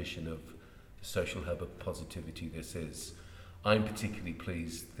whatever edition of the Social Hub of Positivity this is. I'm particularly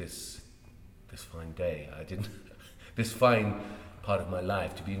pleased this fine day, this fine part of my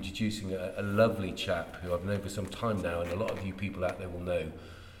life, to be introducing a lovely chap who I've known for some time now, and a lot of you people out there will know.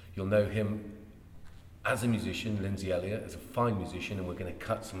 You'll know him as a musician, Lyndsay Elliot, as a fine musician, and we're going to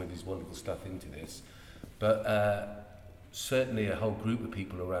cut some of his wonderful stuff into this. But certainly a whole group of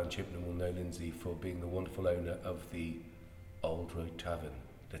people around Chippenham will know Lyndsay for being the wonderful owner of the Old Road Tavern,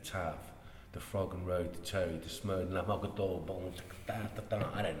 the Tav, the Frog and Road, the Terry, the Smone, La Mogador,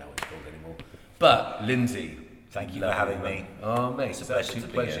 I don't know what it's called anymore. But Lyndsay, thank you for having me. Oh mate, it's a pleasure to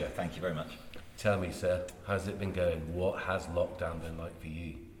be here. Thank you very much. Tell me, sir, how's it been going? What has lockdown been like for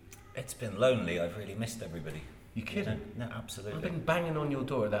you? It's been lonely. I've really missed everybody. You kidding? No, absolutely. I've been banging on your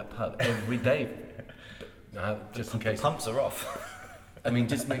door at that pub every day. Just in case. The pumps are off. I mean,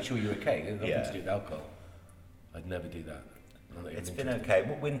 just make sure you're okay. There's nothing to do with alcohol. I'd never do that. It's been okay.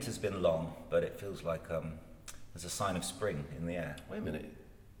 Well, winter's been long, but it feels like there's a sign of spring in the air. Wait a minute.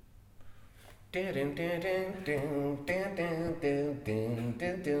 Isn't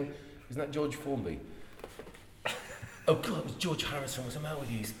that George Formby? Oh God, it was George Harrison. What's the matter with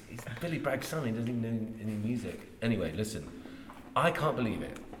you? He's Billy Bragg's son. He doesn't even know any music. Anyway, listen. I can't believe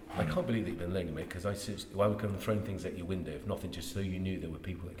it. I can't believe that you've been lonely, mate, because I would come and throw things at your window, if nothing, just so you knew there were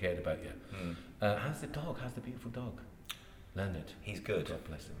people that cared about you. How's the dog? How's the beautiful dog? Leonard. He's good. God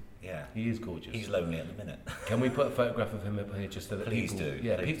bless him. Yeah. He is gorgeous. He's lonely at the minute. Can we put a photograph of him up here just so that Please people... do.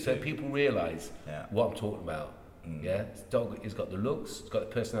 Yeah, Please so do. people realise what I'm talking about. Yeah, his dog, he's got the looks, he's got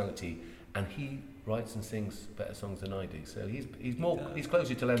the personality, and he writes and sings better songs than I do. So he's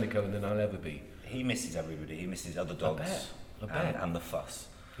closer to Leonard Cohen than I'll ever be. He misses everybody. He misses other dogs. I bet. And the fuss.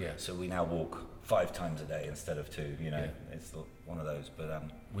 Yeah. So we now walk 5 times a day instead of 2. You know, it's one of those. But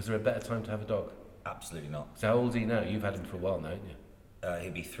Was there a better time to have a dog? absolutely not. So how old is he now? You've had him for a while now, haven't you?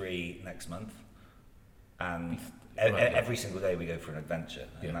 He'll be 3 next month, and Right, every single day we go for an adventure,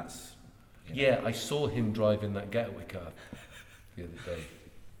 and that's. You know, Yeah, I saw him driving that getaway car the other day.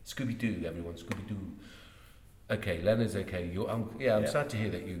 Scooby-Doo, everyone, Scooby-Doo. Okay, Leonard's okay. I'm sad to hear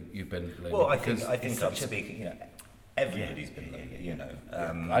that you've been lonely. Well, I because think it's I'm such a- speaking. You know, everybody's been lonely. You know,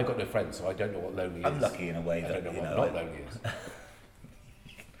 I've got no friends, so I don't know what lonely I'm is. lucky in a way I that don't know you what know. not lonely is.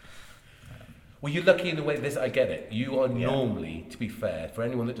 Well, you're lucky in the way this. I get it. You are normally, to be fair, for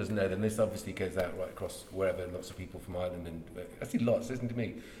anyone that doesn't know, then this obviously goes out right across wherever. Lots of people from Ireland and I see lots. Listen to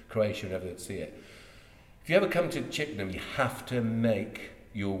me, Croatia and everyone that see it. If you ever come to Chippenham, you have to make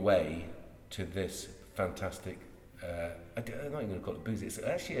your way to this fantastic. I'm not even going to call it boozy. It's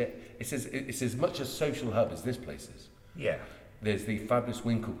actually it's as much a social hub as this place is. Yeah. There's the fabulous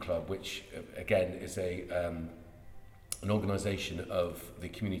Winkle Club, which again is an organisation of the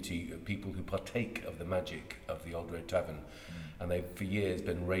community of people who partake of the magic of the Old Road Tavern, and they've for years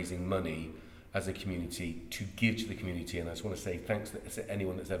been raising money as a community to give to the community. And I just want to say thanks to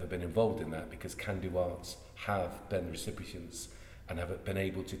anyone that's ever been involved in that, because Can Do Arts have been recipients and have been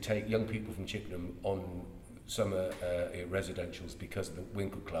able to take young people from Chippenham on summer residentials because of the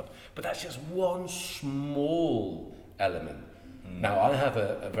Winkle Club. But that's just one small element. Now, I have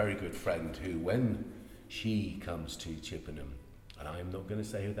a very good friend who, when she comes to Chippenham, and I am not going to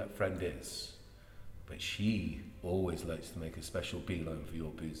say who that friend is, but she always likes to make a special beeline for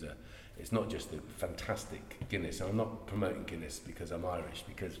your boozer. It's not just the fantastic Guinness, and I'm not promoting Guinness because I'm Irish,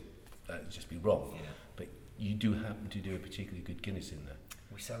 because that would just be wrong. Yeah. But you do happen to do a particularly good Guinness in there.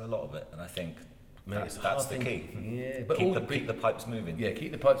 We sell a lot of it, and I think Mate, that's the key. Yeah, but Keep the pipes moving. Yeah,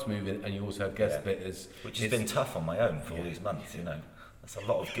 keep the pipes moving, and you also have guest bitters, which has been tough on my own for all these months. You know, that's a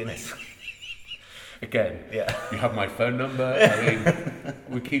lot of Guinness. Again, you have my phone number. I mean,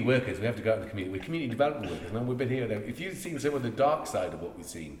 we're key workers. We have to go out in the community. We're community development workers, and we've been here. If you've seen some of the dark side of what we've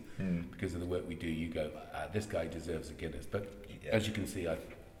seen because of the work we do, you go, this guy deserves a Guinness. But as you can see, I've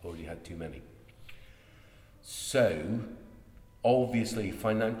already had too many. So, obviously,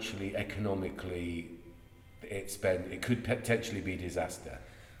 financially, economically, it could potentially be a disaster.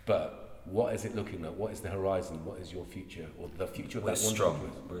 But what is it looking like? What is the horizon? What is your future, or the future of We're that one strong.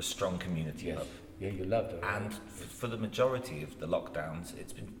 place? We're a strong community hub. Yeah, you're loved. And for the majority of the lockdowns,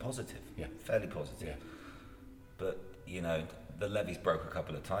 it's been positive. Yeah. Fairly positive. Yeah. But, you know, the levee's broke a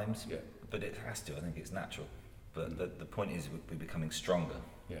couple of times. Yeah. But it has to. I think it's natural. But the point is we're becoming stronger.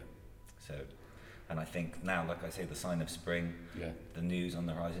 Yeah. So, and I think now, like I say, the sign of spring, the news on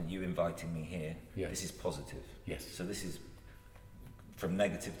the horizon, you inviting me here, this is positive. Yes. So this is from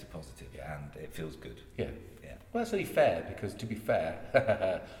negative to positive, and it feels good. Yeah. Yeah. Well, that's only fair, because to be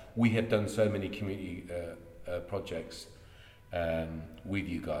fair, we have done so many community projects with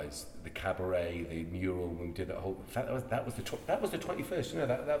you guys. The cabaret, the mural, when we did that whole. In fact, that was the 21st. You know,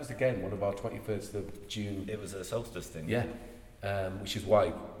 that was again one of our 21st of June. It was a solstice thing. Yeah. Which is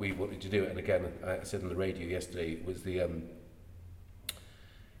why we wanted to do it. And again, I said on the radio yesterday, it was the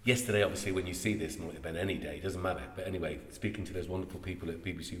yesterday, obviously, when you see this, might have been any day, it doesn't matter. But anyway, speaking to those wonderful people at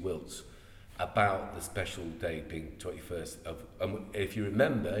BBC Wilts about the special day being 21st of, if you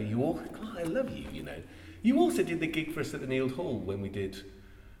remember, you all, God, I love you, you know. You also did the gig for us at the Neald Hall when we did...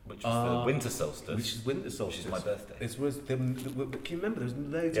 Which was the winter solstice. Which is winter solstice. Which is my birthday. This was can you remember, there was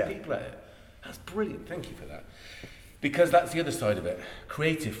loads of people at it. That's brilliant, thank you for that. Because that's the other side of it.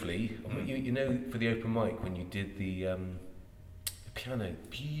 Creatively, you know, for the open mic, when you did the piano,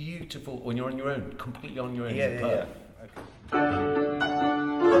 beautiful, when you're on your own, completely on your own. Yeah.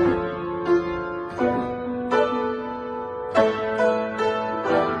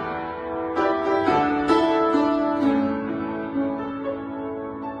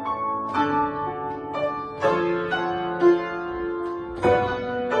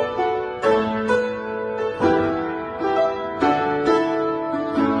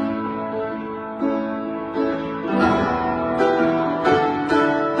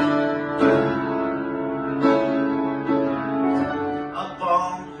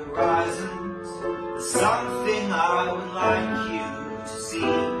 something I would like you to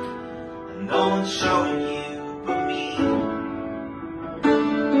see, and no one's showing you but me.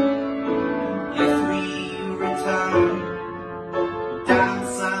 If we return, we'll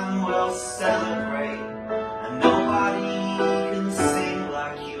dance and we'll celebrate, and nobody can sing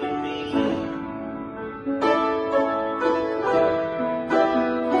like you and me.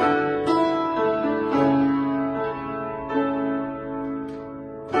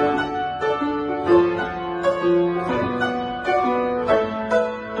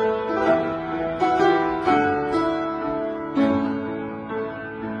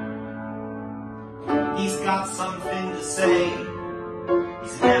 He's got something to say.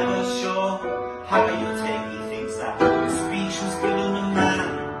 He's never sure how you take. He thinks that speech was given a man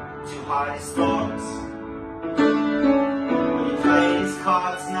to hide his thoughts. When he played his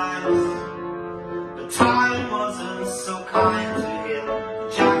cards nice, but time wasn't so kind to him.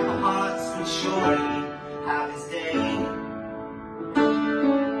 Jack of Hearts could surely have his day.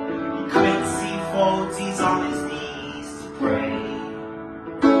 He couldn't see faults, he's on his knees to pray.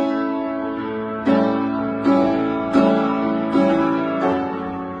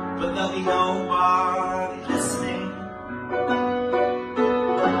 There'll be nobody listening.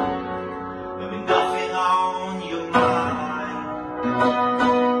 There'll be nothing on your mind.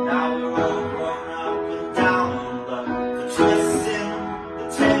 Now we're all grown up and down on luck for twisting the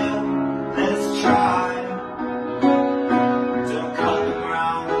tail. Let's try. Don't cut the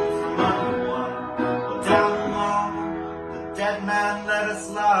ground from under one or down along the dead man. Let us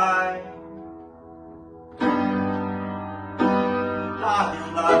lie. Lie in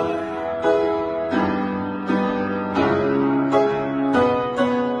love.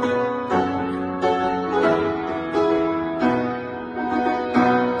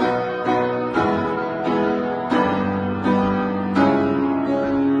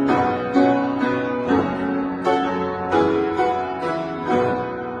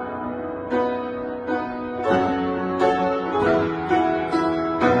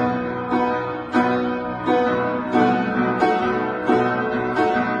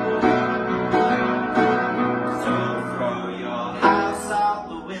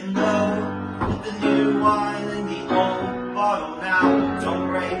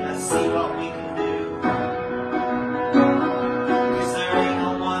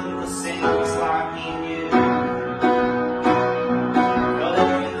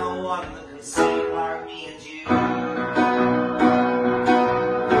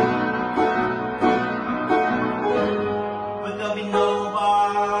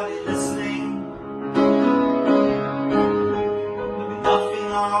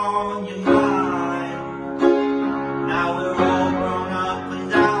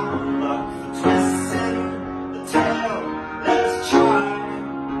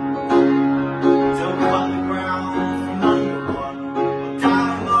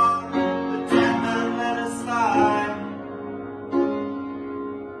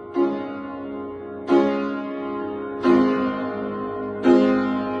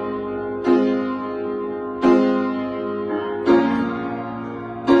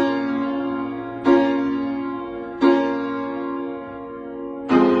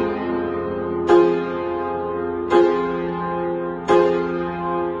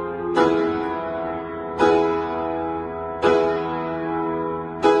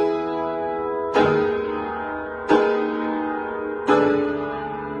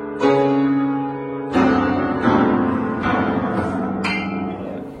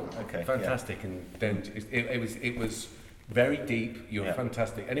 Fantastic, and then it was very deep. You're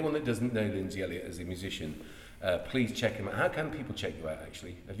fantastic. Anyone that doesn't know Lyndsay Elliot as a musician, please check him out. How can people check you out?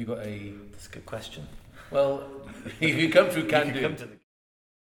 Actually, have you got a? That's a good question. Well, if you come through Can Do.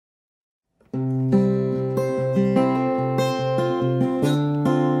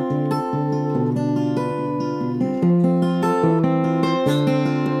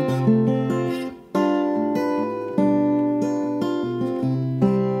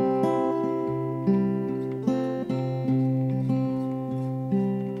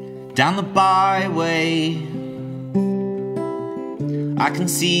 Down the byway, I can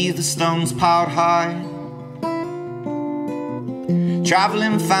see the stones piled high.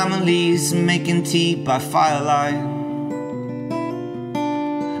 Traveling families making tea by firelight,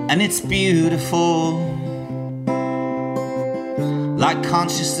 and it's beautiful, like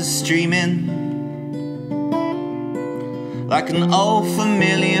consciousness streaming, like an old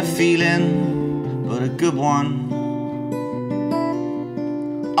familiar feeling, but a good one.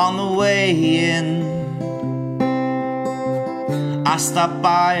 On the way in, I stopped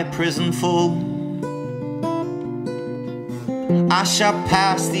by a prison full I shall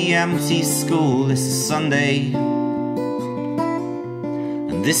pass the empty school. This is Sunday,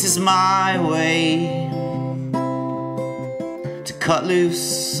 and this is my way to cut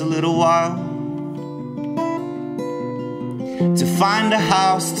loose a little while, to find a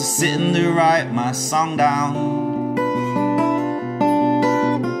house to sit and to write my song down.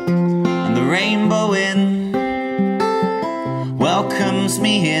 And the rainbow wind welcomes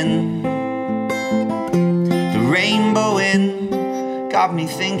me in. The rainbow wind got me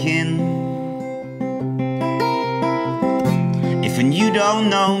thinking, if and you don't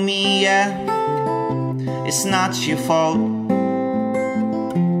know me yet, it's not your fault,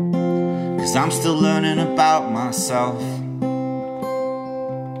 'cause I'm still learning about myself.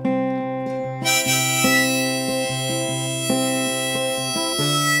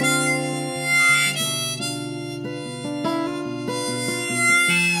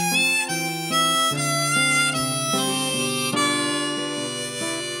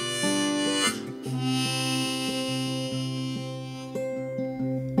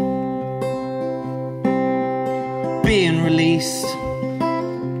 Being released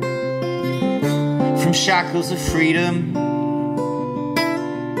from shackles of freedom,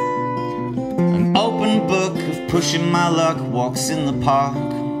 an open book of pushing my luck walks in the park.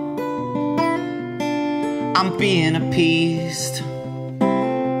 I'm being appeased.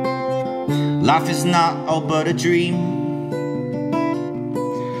 Life is not all but a dream.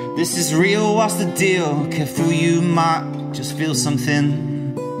 This is real, what's the deal? Careful, you might just feel something.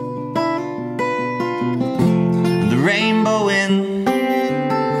 Rainbow wind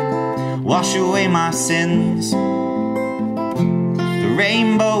wash away my sins. The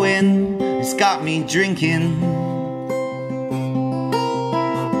rainbow wind has got me drinking.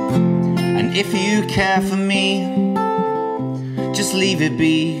 And if you care for me, just leave it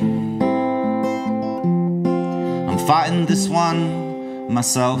be. I'm fighting this one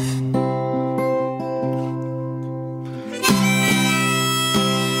myself.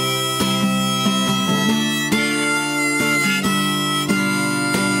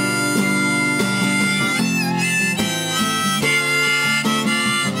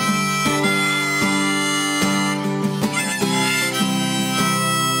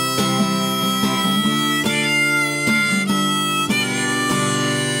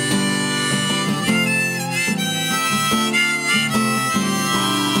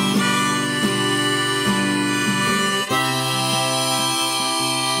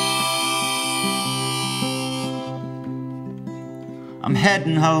 I'm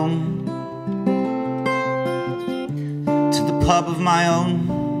heading home to the pub of my own,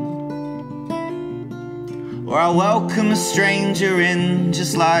 where I welcome a stranger in,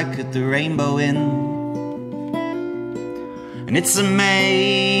 just like at the Rainbow Inn. And it's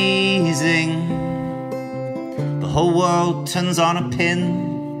amazing, the whole world turns on a pin.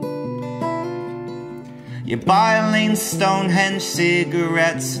 You buy a Lane Stonehenge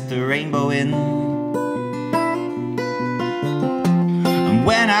cigarettes at the Rainbow Inn.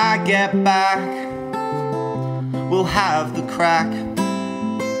 When I get back, we'll have the crack.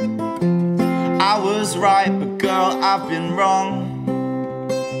 I was right, but girl, I've been wrong.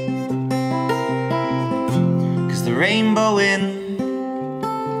 'Cause the rainbow wind,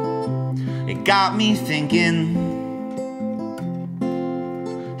 it got me thinking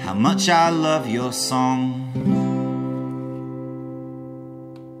how much I love your song.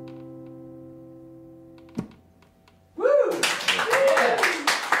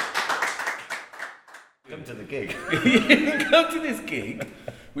 Come to this gig,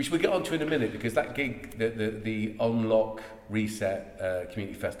 which we'll get onto in a minute, because that gig, the Unlock Reset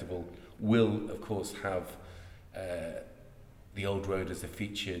Community Festival, will of course have the Old Road as a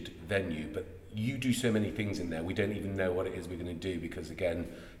featured venue, but you do so many things in there, we don't even know what it is we're going to do, because again,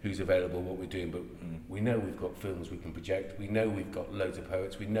 who's available, what we're doing, but we know we've got films we can project, we know we've got loads of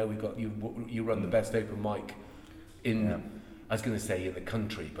poets, we know we've got, you run the best open mic in, I was going to say in the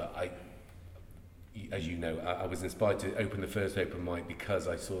country, but as you know, I was inspired to open the first open mic because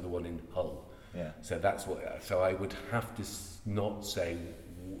I saw the one in Hull. Yeah. So that's what. So I would have to not say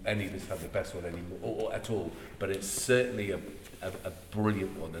any of us have the best one anymore or at all, but it's certainly a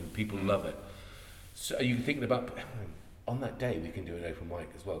brilliant one and people love it. So are you thinking about on that day we can do an open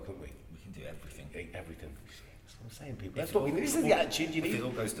mic as well, couldn't we? We can do everything. Everything. That's what I'm saying, people. That's what this is the attitude you need. It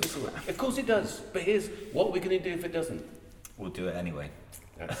all goes to plan. Of course it does. But here's what we're going to do if it doesn't. We'll do it anyway.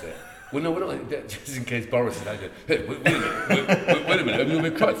 That's it. Well, no, we're not. Just in case Boris is like, hey, wait a minute, I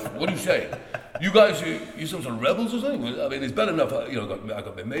mean, Christ, what are you saying? You guys, you some sort of rebels or something? I mean, it's bad enough, I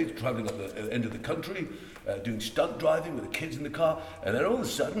got my mates travelling up the end of the country, doing stunt driving with the kids in the car, and then all of a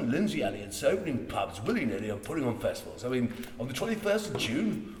sudden, Lyndsay Elliott's opening pubs willy-nilly and putting on festivals. I mean, on the 21st of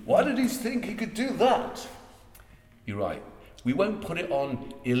June, why did he think he could do that? You're right. We won't put it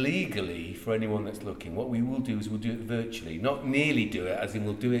on illegally for anyone that's looking. What we will do is we'll do it virtually. Not nearly do it, as in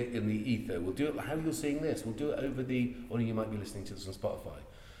we'll do it in the ether. We'll do it how you're seeing this. We'll do it over or you might be listening to this on Spotify.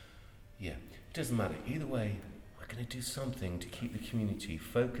 Yeah, it doesn't matter. Either way, we're going to do something to keep the community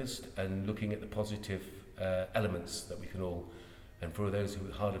focused and looking at the positive elements that we can all... And for those who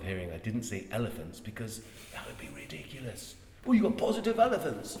are hard of hearing, I didn't say elephants because that would be ridiculous. Oh, you got positive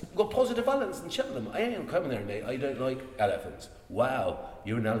elephants. You've got positive elephants in Cheltenham. I ain't coming there, mate. I don't like elephants. Wow,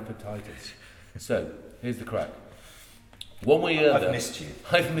 you're an elephantitis. So, here's the crack. One way or other... I've missed you.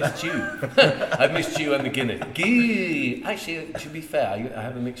 I've missed you. I've missed you and the Guinness. Actually, to be fair, I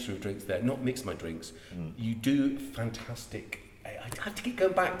have a mixture of drinks there. Not mix my drinks. You do fantastic... I have to keep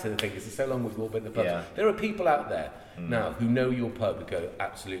going back to the thing because it's so long we've all been in the pubs. Yeah. There are people out there now who know your pub and go,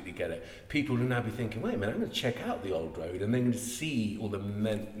 absolutely get it. People will now be thinking, wait a minute, I'm going to check out the old road and they're going to see all the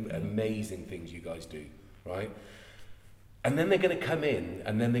amazing things you guys do, right? And then they're going to come in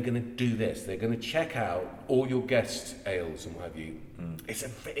and then they're going to do this. They're going to check out all your guest ales and what have you.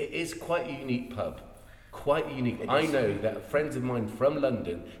 It is quite a unique pub. Quite unique. I know that friends of mine from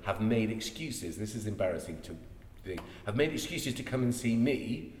London have made excuses. This is embarrassing to think. Have made excuses to come and see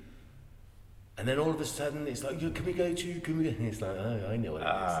me. And then all of a sudden it's like, can we go to... And it's like, oh, I know what it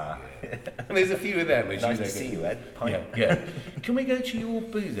is. Yeah. And there's a few of them. Which Nice to see you, Ed. Yeah. Can we go to your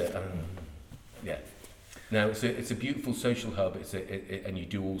boozer? Yeah. Now, it's a beautiful social hub, and you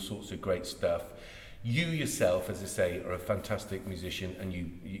do all sorts of great stuff. You yourself, as I say, are a fantastic musician, and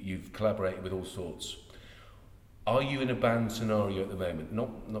you've collaborated with all sorts. Are you in a band scenario at the moment?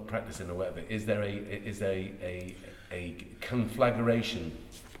 Not practicing or whatever. Is there a conflagration?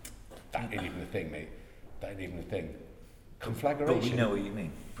 That ain't even a thing, mate. That ain't even a thing. Conflagration. But we know what you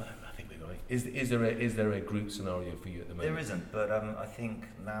mean. I think we're right. Is there a group scenario for you at the moment? There isn't, but I think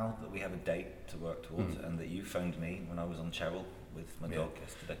now that we have a date to work towards, and that you phoned me when I was on Cheryl with my dog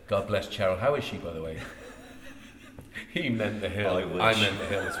yesterday. God bless Cheryl. How is she, by the way? He meant the hill. I meant the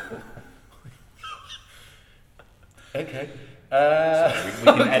hill as well. Okay. Sorry, we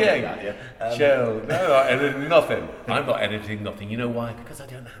can edit that, yeah. Cheryl, no, I'm not editing nothing. I'm not editing nothing. You know why? Because I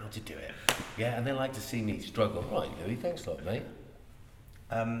don't know how to do it. Yeah, and they like to see me struggle. Right, Louis, thanks a lot, mate.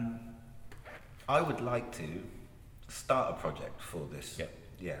 I would like to start a project for this. Yeah.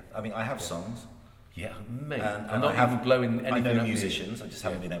 Yeah. I mean, I have songs. Yeah, mate. And I'm not even blowing anything I know up musicians, here. I just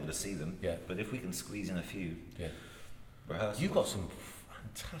haven't been able to see them. Yeah. But if we can squeeze in a few rehearsals. You've got some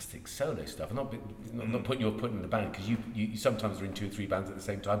fantastic solo stuff. I'm not putting your foot in the band because you sometimes are in 2 or 3 bands at the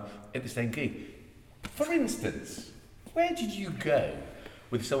same time at the same gig. For instance, where did you go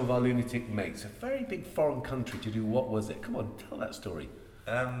with some of our lunatic mates? A very big foreign country to do what was it? Come on, tell that story.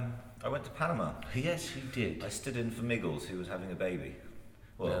 I went to Panama. Yes, you did. I stood in for Miggles, who was having a baby.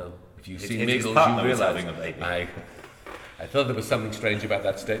 Well, if you his see Miggles, you realise having a baby. I thought there was something strange about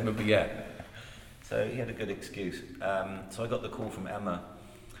that statement, but yeah. So he had a good excuse. So I got the call from Emma.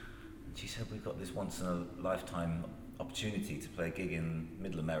 She said, we've got this once in a lifetime opportunity to play a gig in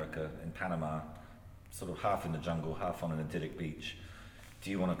Middle America, in Panama, sort of half in the jungle, half on an idyllic beach.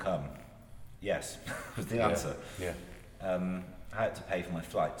 Do you want to come? Yes, was the answer. Yeah. I had to pay for my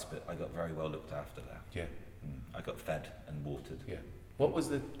flights, but I got very well looked after there. Yeah. I got fed and watered. Yeah. What was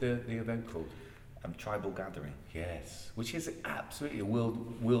the event called? Tribal Gathering. Yes, which is absolutely a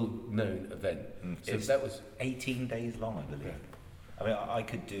world known event. So that was 18 days long, I believe. Yeah. I mean, I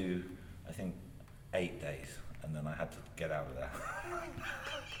could do, I think, 8 days, and then I had to get out of there.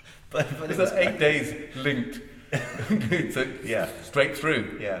 but it was 8 days linked. So yeah, straight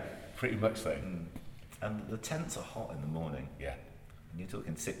through. Yeah, pretty much so. And the tents are hot in the morning. Yeah. And you're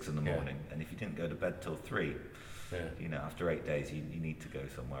talking 6 in the morning, and if you didn't go to bed till 3, you know, after 8 days, you need to go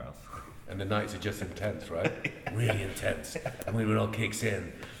somewhere else. And the nights are just intense, right? Really intense. And when it all kicks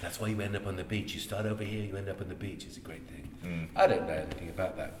in, that's why you end up on the beach. You start over here, you end up on the beach. It's a great thing. I don't know anything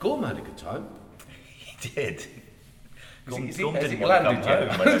about that. Gorm had a good time. He did. Has he landed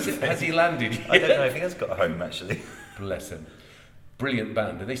yet? Has he landed yet? I don't know if he has got a home, actually. Bless him. Brilliant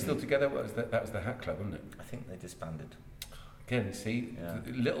band. Are they still together? What was that? That was the Hat Club, wasn't it? I think they disbanded. Again, see,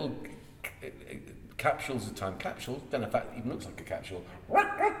 little capsules of time. Capsules? Don't know if that even looks like a capsule.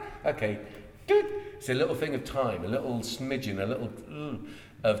 Okay. It's a little thing of time, a little smidgen, a little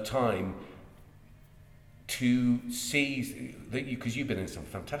of time to see that because you've been in some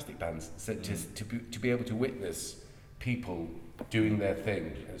fantastic bands, so to be able to witness people doing their thing.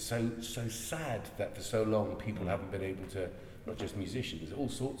 And it's so sad that for so long people haven't been able to, not just musicians, all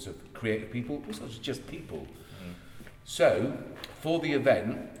sorts of creative people, all sorts of just people. So, for the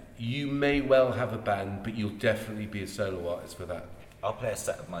event, you may well have a band, but you'll definitely be a solo artist for that. I'll play a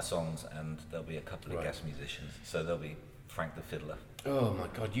set of my songs and there'll be a couple of Right. guest musicians. So there'll be Frank the fiddler. Oh my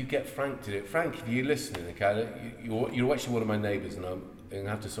God, you get Frank to do it. Frank, if you're listening, okay, you're actually one of my neighbours, and I'm going to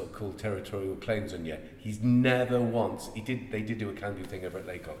have to sort of call territorial claims on you. He's never once, they did do a can-do thing over at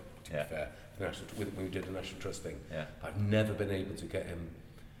Laycock, to Yeah. be fair, when we did the National Trust thing. Yeah. I've never been able to get him.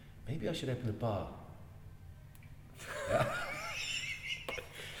 Maybe I should open a bar. Yeah.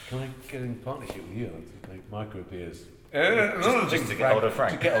 Can I get in partnership with you to make micro beers? Just to get hold of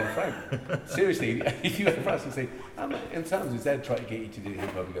Frank. To get hold of Frank. Seriously, if you ever ask and say, in terms of Ed trying to get you to do it, he'll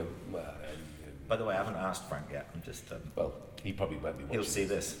probably go, well, By the way, I haven't asked Frank yet. I'm just. well, he probably won't be watching. He'll see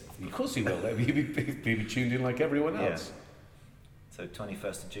this. Of course he will. He'll be tuned in like everyone else. So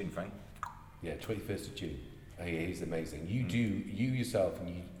 21st of June, Frank. Yeah, 21st of June. Oh, yeah, he's amazing. You yourself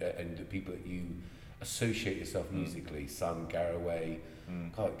and the people that you associate yourself musically, Son, Garraway,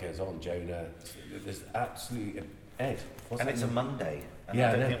 God, it goes on, Jonah. There's absolutely Ed. What's And that it's a name? Monday. And Yeah, I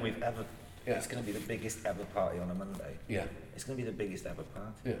I don't know. think we've ever. Yeah. It's going to be the biggest ever party on a Monday. Yeah, It's going to be the biggest ever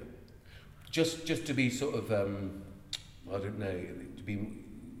party. yeah. Just to be sort of, I don't know, to be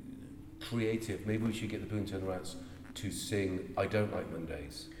creative. Maybe we should get the Boone Turnarounds to sing "I Don't Like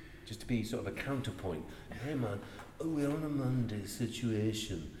Mondays," just to be sort of a counterpoint. Hey man, we're on a Monday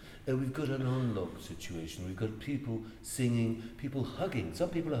situation. We've got an unlocked situation. We've got people singing, people hugging. Some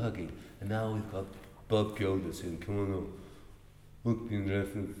people are hugging, and now we've got Bob Gelder saying, "Come on up, look in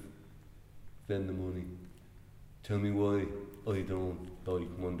reference, spend the money. Tell me why I don't like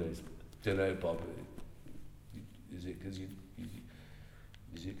Mondays." Don't know, Bob. Is it because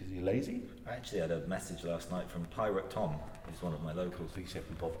you're lazy? I actually had a message last night from Pirate Tom, who's one of my locals, Please have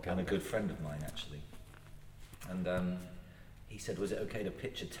Bob and a Gelder. good friend of mine actually. And he said, was it okay to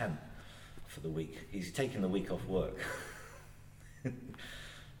pitch a tent for the week? He's taking the week off work.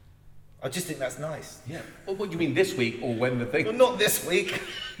 I just think that's nice. Yeah. Well, what do you mean this week or when the thing? Well, not this week.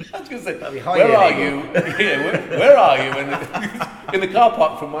 I was going to say, That'd be high where are illegal. you? Yeah, where are you? In the car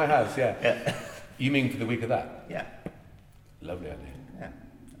park from my house. Yeah. You mean for the week of that? Yeah, Lovely idea. yeah.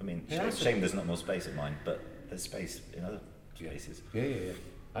 I mean, Yeah, that's shame there's not more space at mine, but there's space in other Yeah. spaces. Yeah.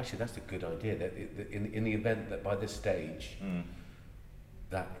 Actually, that's a good idea. That in the event that by this stage,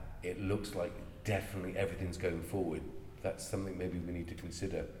 that it looks like definitely everything's going forward. That's something maybe we need to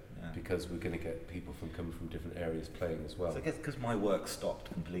consider because we're going to get people coming from different areas playing as well. So I guess because my work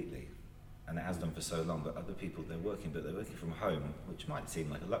stopped completely, and it has done for so long, but other people, they're working from home, which might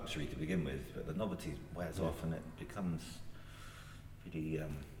seem like a luxury to begin with, but the novelty wears off and it becomes pretty a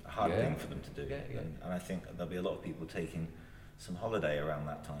hard thing for them to do. Yeah. And I think there'll be a lot of people taking some holiday around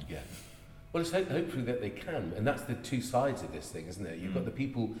that time. Yeah. Well, it's hopefully that they can, and that's the two sides of this thing, isn't it? You've got the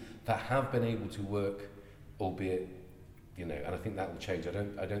people that have been able to work, albeit, and I think that will change. I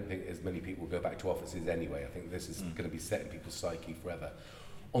don't think as many people will go back to offices anyway. I think this is going to be set in people's psyche forever.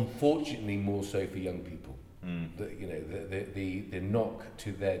 Unfortunately, more so for young people. The knock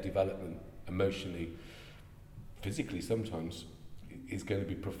to their development emotionally, physically sometimes, is going to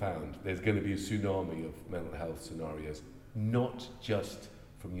be profound. There's going to be a tsunami of mental health scenarios, not just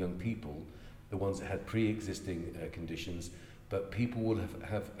from young people, the ones that had pre-existing conditions, but people will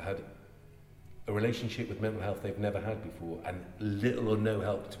have had a relationship with mental health they've never had before, and little or no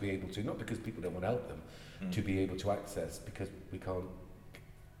help to be able to, not because people don't want to help them, to be able to access, because we can't,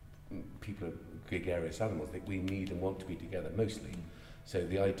 people are gregarious animals, that we need and want to be together mostly. So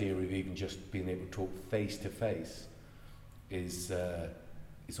the idea of even just being able to talk face to face is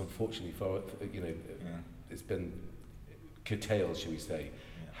unfortunately it's been curtailed, shall we say.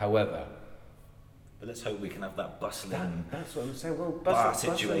 However, But let's hope we can have that bustling that's what I'm saying. Well, bar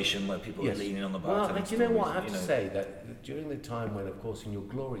situation where people are leaning on the bar. Well, telling do you know what? I have stories, to say that during the time when, of course, in your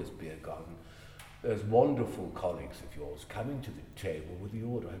glorious beer garden, there's wonderful colleagues of yours coming to the table with the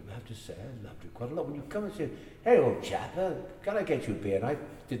order. I have to say, I loved it quite a lot. When you come and say, "Hey, old chap, can I get you a beer?" And I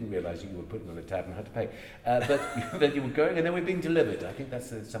didn't realise that you were putting on a tab and had to pay, but that you were going and then we're being delivered. I think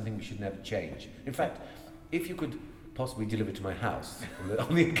that's something we should never change. In fact, if you could possibly deliver to my house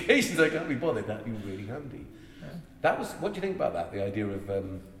on the occasions I can't be bothered, that'd be really handy. Yeah. That was. What do you think about that? The idea of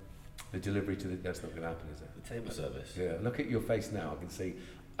the delivery to that's not going to happen, is it? The table service. Yeah. Look at your face now. I can see.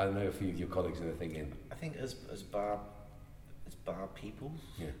 I know a few of your colleagues are thinking. I think as bar people,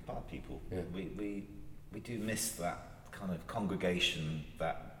 Yeah. we do miss that kind of congregation,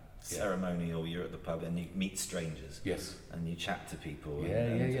 that ceremony, or you're at the pub and you meet strangers. Yes. And you chat to people. Yeah,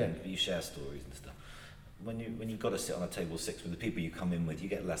 and yeah. And you share stories and stuff. when you've got to sit on a table 6 with the people you come in with, you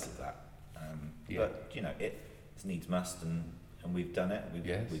get less of that. But you know, it's needs must, and we've done it.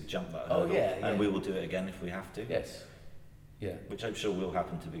 We've jumped that hurdle, and we will do it again if we have to. Yes. Yeah. Which I'm sure will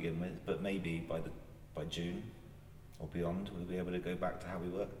happen to begin with, but maybe by June or beyond, we'll be able to go back to how we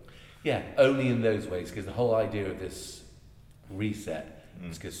work. Yeah, only in those ways, because the whole idea of this reset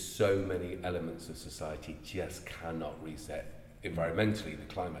is because so many elements of society just cannot reset. Environmentally, the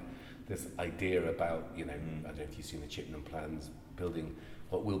climate, this idea about, I don't know if you've seen the Chippenham plans, building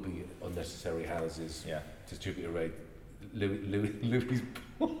what will be unnecessary houses, distributor rate. Louis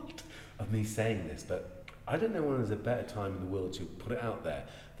bored of me saying this, but I don't know when there's a better time in the world to put it out there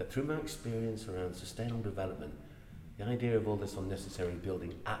that through my experience around sustainable development, the idea of all this unnecessary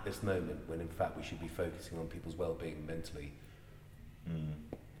building at this moment, when in fact we should be focusing on people's well-being mentally.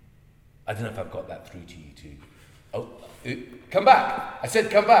 I don't know if I've got that through to you too. Oh, come back! I said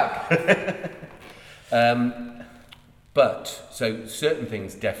come back! But, so certain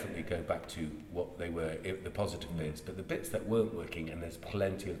things definitely go back to what they were, the positive bits, but the bits that weren't working, and there's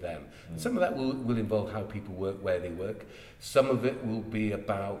plenty of them. Some of that will involve how people work, where they work. Some of it will be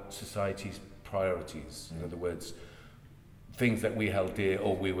about society's priorities. In other words, things that we held dear,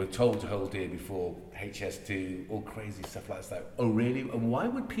 or we were told to hold dear before, HS2, all crazy stuff like that. Oh really? And why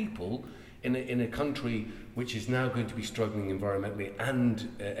would people in a country which is now going to be struggling environmentally and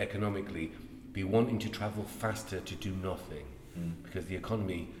economically be wanting to travel faster to do nothing? Because the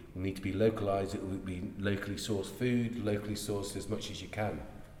economy will need to be localised, it will be locally sourced food, locally sourced as much as you can.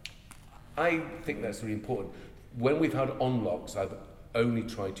 I think that's really important. When we've had unlocks, I've only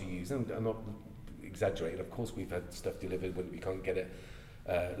tried to use, and I'm not exaggerating, of course we've had stuff delivered when we can't get it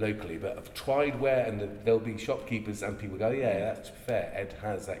locally, but I've tried where, and there'll be shopkeepers and people go, yeah, that's fair, Ed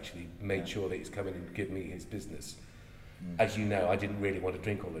has actually made sure that he's come in and given me his business. As you know, I didn't really want to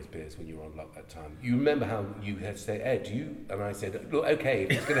drink all those beers when you were on lock that time. You remember how you had said, Ed, and I said, look, okay, if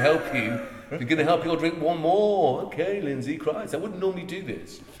it's going to help you, if it's going to help you, I'll drink one more. Okay, Lindsay, Christ, I wouldn't normally do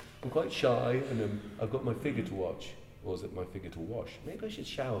this. I'm quite shy, and I've got my figure to watch. Or is it my figure to wash? Maybe I should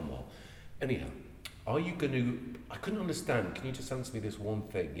shower more. Anyhow, are you going to, I couldn't understand, can you just answer me this one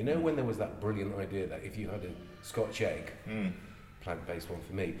thing? You know when there was that brilliant idea that if you had a Scotch egg, plant-based one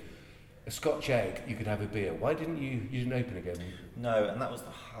for me, a Scotch egg, you could have a beer. Why didn't you didn't open again? No, and that was the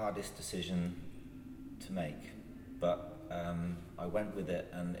hardest decision to make. But I went with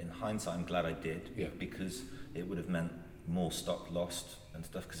it, and in hindsight, I'm glad I did, because it would have meant more stock lost and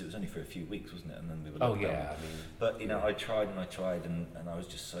stuff, because it was only for a few weeks, wasn't it? And then we were locked down. But, I tried, and I was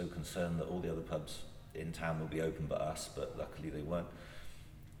just so concerned that all the other pubs in town would be open but us, but luckily they weren't.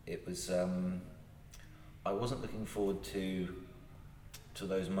 It was, I wasn't looking forward to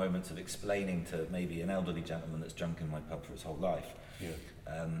those moments of explaining to maybe an elderly gentleman that's drunk in my pub for his whole life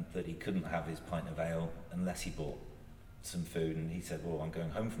that he couldn't have his pint of ale unless he bought some food, and he said, well, I'm going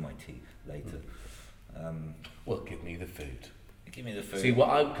home for my tea later. Well, give me the food. Give me the food. See,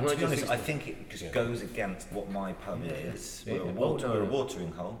 I think it just goes against what my pub is. We're a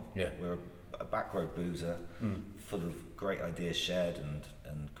watering hole. Yeah. We're a back road boozer full of great ideas shared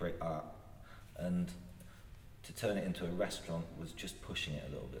and great art. And to turn it into a restaurant was just pushing it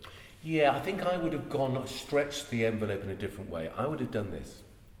a little bit. Yeah, I think I would have stretched the envelope in a different way. I would have done this.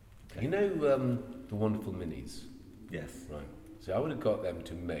 Okay. You know the wonderful minis? Yes. Right. So I would have got them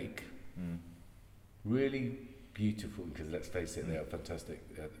to make really beautiful, because let's face it, they are fantastic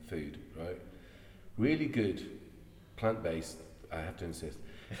food, right? Really good, plant-based, I have to insist,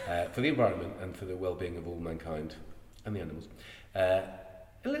 for the environment and for the well-being of all mankind and the animals. A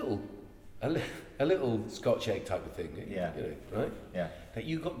little Scotch egg type of thing, right? Yeah. That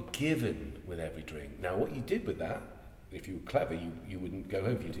you got given with every drink. Now, what you did with that, if you were clever, you wouldn't go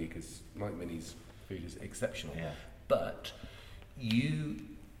home for your tea, because Mike Minnie's food is exceptional. Yeah. But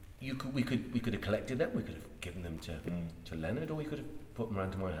we could have collected them. We could have given them to Leonard, or we could have put them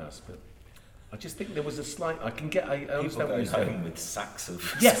around to my house. But I just think there was a slight. I understand what you're saying. With sacks of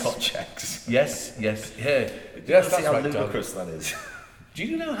Scotch eggs. Yes. Yeah. Yes, that's how ludicrous that is. Do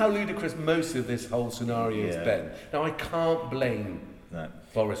you know how ludicrous most of this whole scenario has been? Now, I can't blame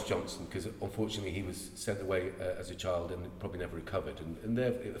Boris Johnson, because unfortunately he was sent away as a child and probably never recovered. And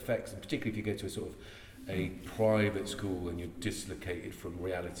their effects, and particularly if you go to a sort of a private school and you're dislocated from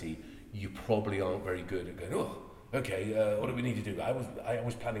reality, you probably aren't very good at going, what do we need to do? I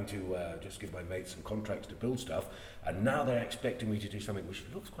was planning to just give my mates some contracts to build stuff, and now they're expecting me to do something which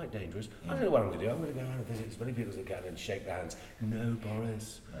looks quite dangerous. I don't know what I'm going to do. I'm going to go around and visit as many people as I can and shake their hands. No,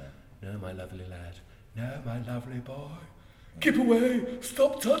 Boris. No, my lovely lad. No, my lovely boy. Keep away.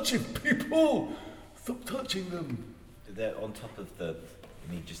 Stop touching people. Stop touching them. They're on top of the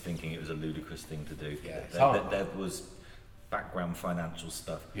me just thinking it was a ludicrous thing to do. Yeah, it's There, hard. there was background financial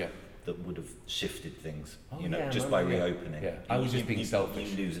stuff Yeah. that would have shifted things, Oh, you know, yeah, just man, by yeah. reopening. Yeah, I was just being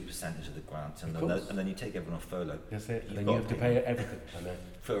selfish. You lose a percentage of the grant, and Of course. then you take everyone off furlough. That's it. You've Then got you have to pay everything. I know.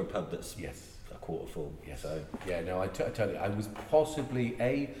 for a pub that's Yes. a quarter full. Yes. So Yeah, no, I tell you, I was possibly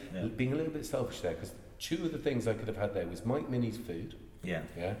Yeah. being a little bit selfish there, because two of the things I could have had there was Mike Minnie's food, yeah.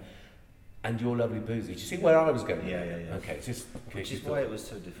 yeah, and your lovely boozy. Do you see where I was going? Yeah, yeah, yeah. Okay, it's just in Which case is you why thought- it was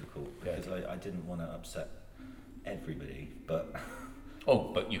so difficult, Yeah. because I didn't want to upset everybody, but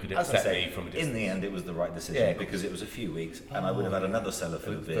Oh, but you could as I accept say, me from a in distance. the end it was the right decision, Yeah. because it was a few weeks and I would have had another cellar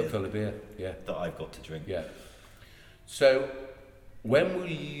full of beer Full of beer, yeah. that I've got to drink. Yeah. So, when will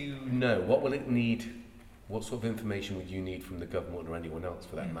you know? What will it need? What sort of information would you need from the government or anyone else,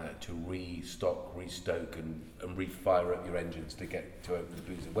 for that matter, to restock, restoke, and refire up your engines to get to open the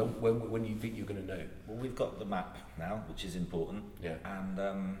boozer? When do you think you're going to know? Well, we've got the map now, which is important. Yeah.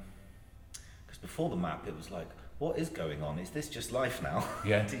 And because before the map, it was like, what is going on? Is this just life now?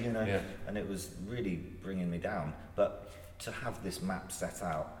 Yeah. Do you know? Yeah. And it was really bringing me down. But to have this map set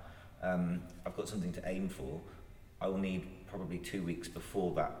out, I've got something to aim for. I will need probably 2 weeks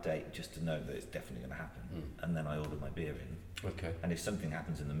before that date just to know that it's definitely going to happen. And then I order my beer in. Okay. And if something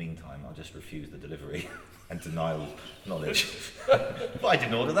happens in the meantime, I'll just refuse the delivery and denial knowledge. But I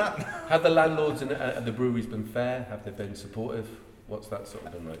didn't order that. Have the landlords and the breweries been fair? Have they been supportive? What's that sort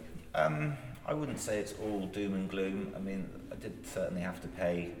of been like? I wouldn't say it's all doom and gloom. I mean, I did certainly have to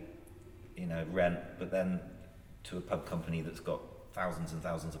pay, you know, rent, but then to a pub company that's got thousands and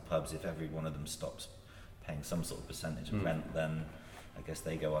thousands of pubs, if every one of them stops paying some sort of percentage of rent, then I guess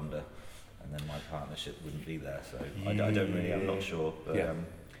they go under, and then my partnership wouldn't be there. So I don't really, I'm not sure. But Yeah.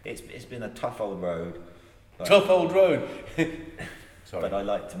 it's been a tough old road. But, Tough old road. Sorry. But I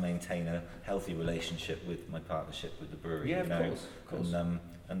like to maintain a healthy relationship with my partnership with the brewery. Yeah, you of know? course.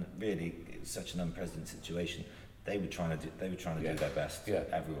 And really, it's such an unprecedented situation. They were trying to do Yeah. their best. Yeah.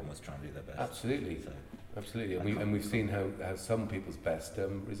 Everyone was trying to do their best. Absolutely. So, Absolutely, and we've seen how some people's best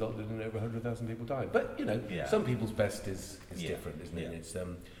resulted in over 100,000 people dying. But you know, Yeah. some people's best is Yeah. different, isn't it? Yeah. And it's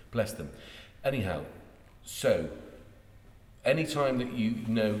bless them. Anyhow, so any time that you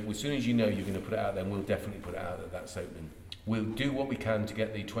know, as soon as you know you're going to put it out, then we'll definitely put it out that that's opening. We'll do what we can to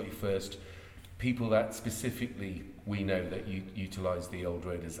get the 21st people that specifically we know that you utilise the old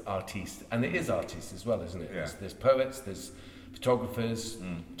road as artists, and it is artists as well, isn't it? Yeah. There's poets, there's photographers.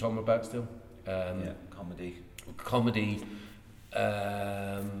 Tom about still. yeah, comedy. Comedy,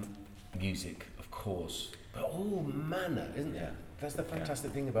 music, of course, but all manner, isn't there? That's the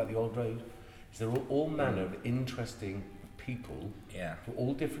fantastic thing about the old road. Is there are all manner of interesting people Yeah. for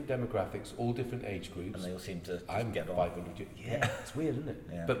all different demographics, all different age groups. And they all seem to I'm get on. 500. Yeah, it's weird, isn't it?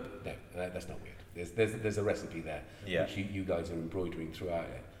 Yeah. But no, that's not weird. There's a recipe there, Yeah. which you guys are embroidering throughout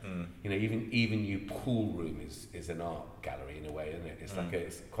it. You know, even your pool room is an art gallery in a way, isn't it? It's like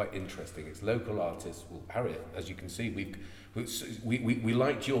it's quite interesting. It's local artists. Well, Harriet, as you can see, we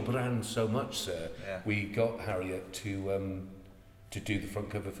liked your brand so much, sir. Yeah. We got Harriet to do the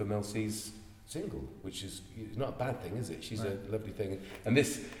front cover for Mel C's single, which is it's not a bad thing, is it? She's a lovely thing. And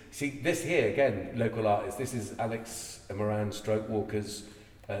this here again, local artist. This is Alex Moran Stroke Walker's.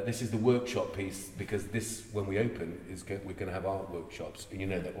 This is the workshop piece, because this, when we open, we're going to have art workshops, and you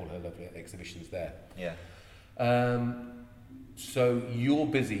know that all her lovely exhibitions there. Yeah. So you're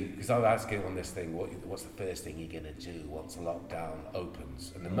busy, because I was asking on this thing, what's the first thing you're going to do once the lockdown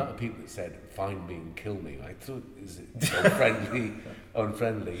opens? And the amount of people that said, find me and kill me, I thought, is it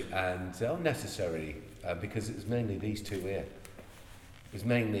unfriendly and unnecessary, because it was mainly these two here. It was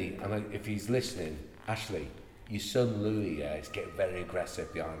mainly, and if he's listening, Ashley, your son Louis is getting very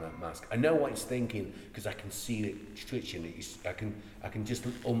aggressive behind that mask. I know what he's thinking, because I can see it twitching. I can just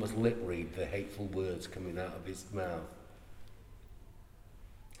almost lip read the hateful words coming out of his mouth.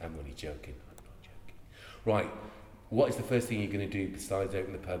 I'm only joking. I'm not joking. Right. What is the first thing you're going to do besides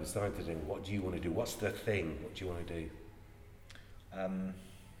open the pub? Besides the thing, what do you want to do? What's the thing? What do you want to do?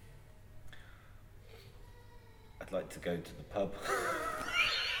 I'd like to go to the pub.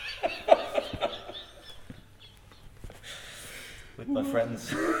 With my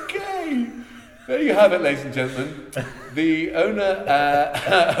friends. Okay. There you have it, ladies and gentlemen. The owner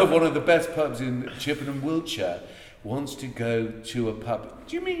of one of the best pubs in Chippenham, Wiltshire, wants to go to a pub.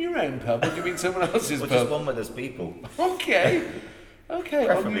 Do you mean your own pub, or do you mean someone else's Well, pub? just one where there's people. Okay. Okay.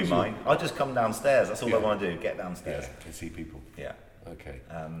 Preferably unusual. mine. I'll just come downstairs. That's all Yeah. I want to do. Get downstairs. Yeah, to see people. Yeah. Okay.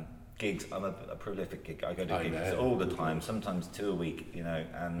 Gigs. I'm a prolific gig. I go to I gigs know. all the time. Sometimes 2 a week. You know.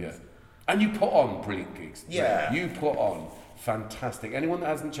 And Yeah. And you put on brilliant gigs. Yeah. You put on fantastic. Anyone that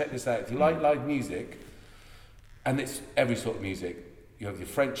hasn't checked this out, if you like live music, and it's every sort of music, your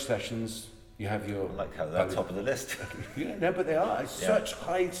French sessions. You have your. I like how they're top of the list. Yeah, no, but they are. It's such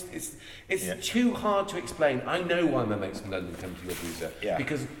high. It's too hard to explain. I know why my mates from London come to your boozer. Yeah.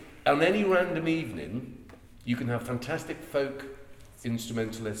 Because on any random evening, you can have fantastic folk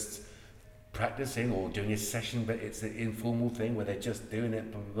instrumentalists practicing or doing a session, but it's an informal thing where they're just doing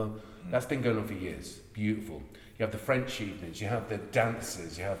it. Blah, blah, blah. That's been going on for years. Beautiful. You have the French evenings, you have the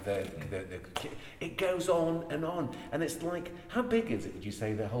dancers, you have the it goes on, and it's like, how big is it? Would you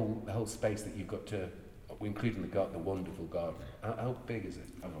say the whole space that you've got to, including the wonderful garden? How big is it?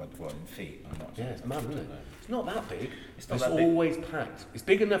 What, in feet? I'm not Yeah, it's mad, isn't it? It's not that big. It's not that big. Always packed. It's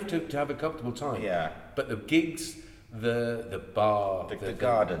big enough to have a comfortable time. Yeah. But the gigs, the bar, The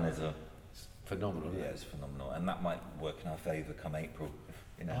garden is phenomenal. Isn't yeah, it? it's phenomenal, and that might work in our favour come April.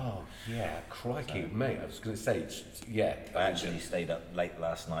 You know. Oh yeah, crikey, mate! I was going to say, yeah. I actually stayed up late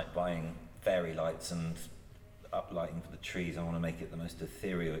last night buying fairy lights and uplighting for the trees. I want to make it the most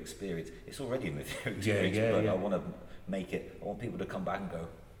ethereal experience. It's already an ethereal experience, but I want to make it. I want people to come back and go,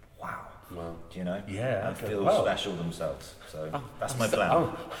 "Wow!" Wow. Do you know? Yeah, and okay. feel Well, special themselves. So that's my plan.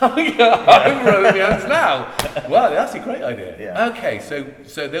 I'm rolling my hands now. Wow, that's a great idea. Yeah. Okay,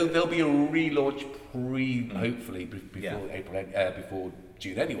 so there'll be a relaunch hopefully before April, before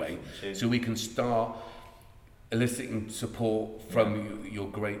June anyway, so we can start eliciting support from your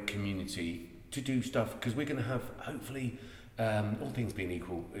great community to do stuff, because we're going to have hopefully. All things being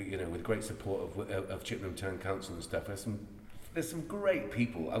equal, you know, with great support of Chippenham Town Council and stuff. There's some great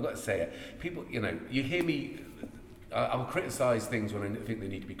people. I've got to say it. People, you know, you hear me. I'll criticise things when I think they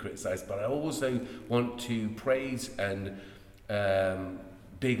need to be criticised, but I also want to praise and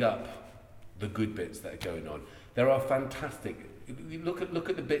big up the good bits that are going on. There are fantastic. Look at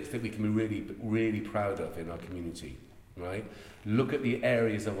the bits that we can be really proud of in our community, right? Look at the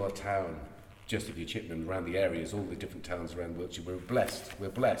areas of our town. Just if you're Chippenham, around the areas, all the different towns around Wiltshire, we're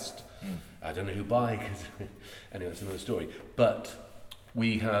blessed. I don't know who by, because anyway, that's another story. But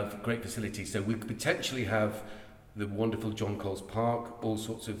we have great facilities, so we could potentially have the wonderful John Coles Park, all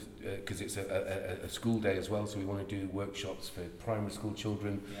sorts of, because it's a school day as well, so we want to do workshops for primary school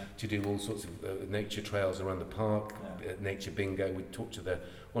children to do all sorts of nature trails around the park, nature bingo. We talked to the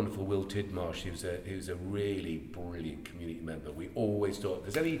wonderful Will Tidmarsh, who's a really brilliant community member. We always talk,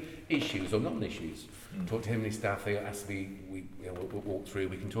 if there's any issues or non-issues, talk to him and his staff. They ask me, we'll walk through,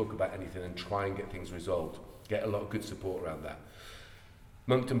 we can talk about anything and try and get things resolved. Get a lot of good support around that.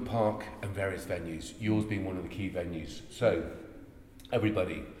 Monkton Park and various venues, yours being one of the key venues. So,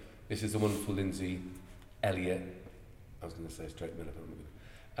 everybody, this is the wonderful Lyndsay Elliot. I was going to say straight minute, but I'm not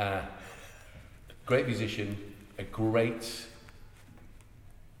going to. Great musician, a great.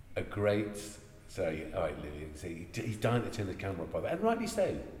 Sorry, all right, Lillian. See, he's dying to turn the camera up, and rightly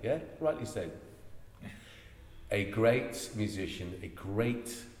so. Yeah, rightly so. A great musician, a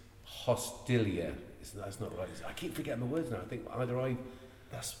great hostilier. That's not right. I keep forgetting the words now. I think either I.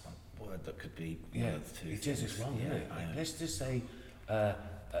 That's one word that could be. It's just wrong, isn't it? Let's just say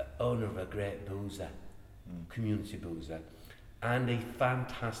owner of a great boozer, community boozer, and a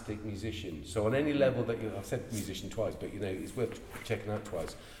fantastic musician. So on any level that I've said musician twice, but you know it's worth checking out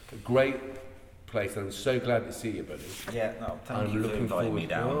twice. A great place, and I'm so glad to see you, buddy. Yeah, no, thank you for inviting me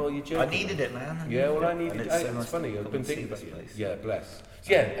down. Oh, you're joking. I needed it, man. I needed it. It's funny. I've been thinking about you. Yeah, bless.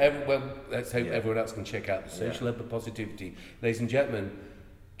 So yeah, let's hope everyone else can check out the Social Hub of Positivity. Ladies and gentlemen,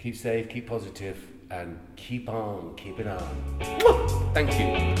 keep safe, keep positive, and keep on keeping on. Thank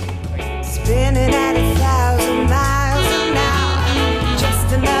you. Spinning at 1,000 miles.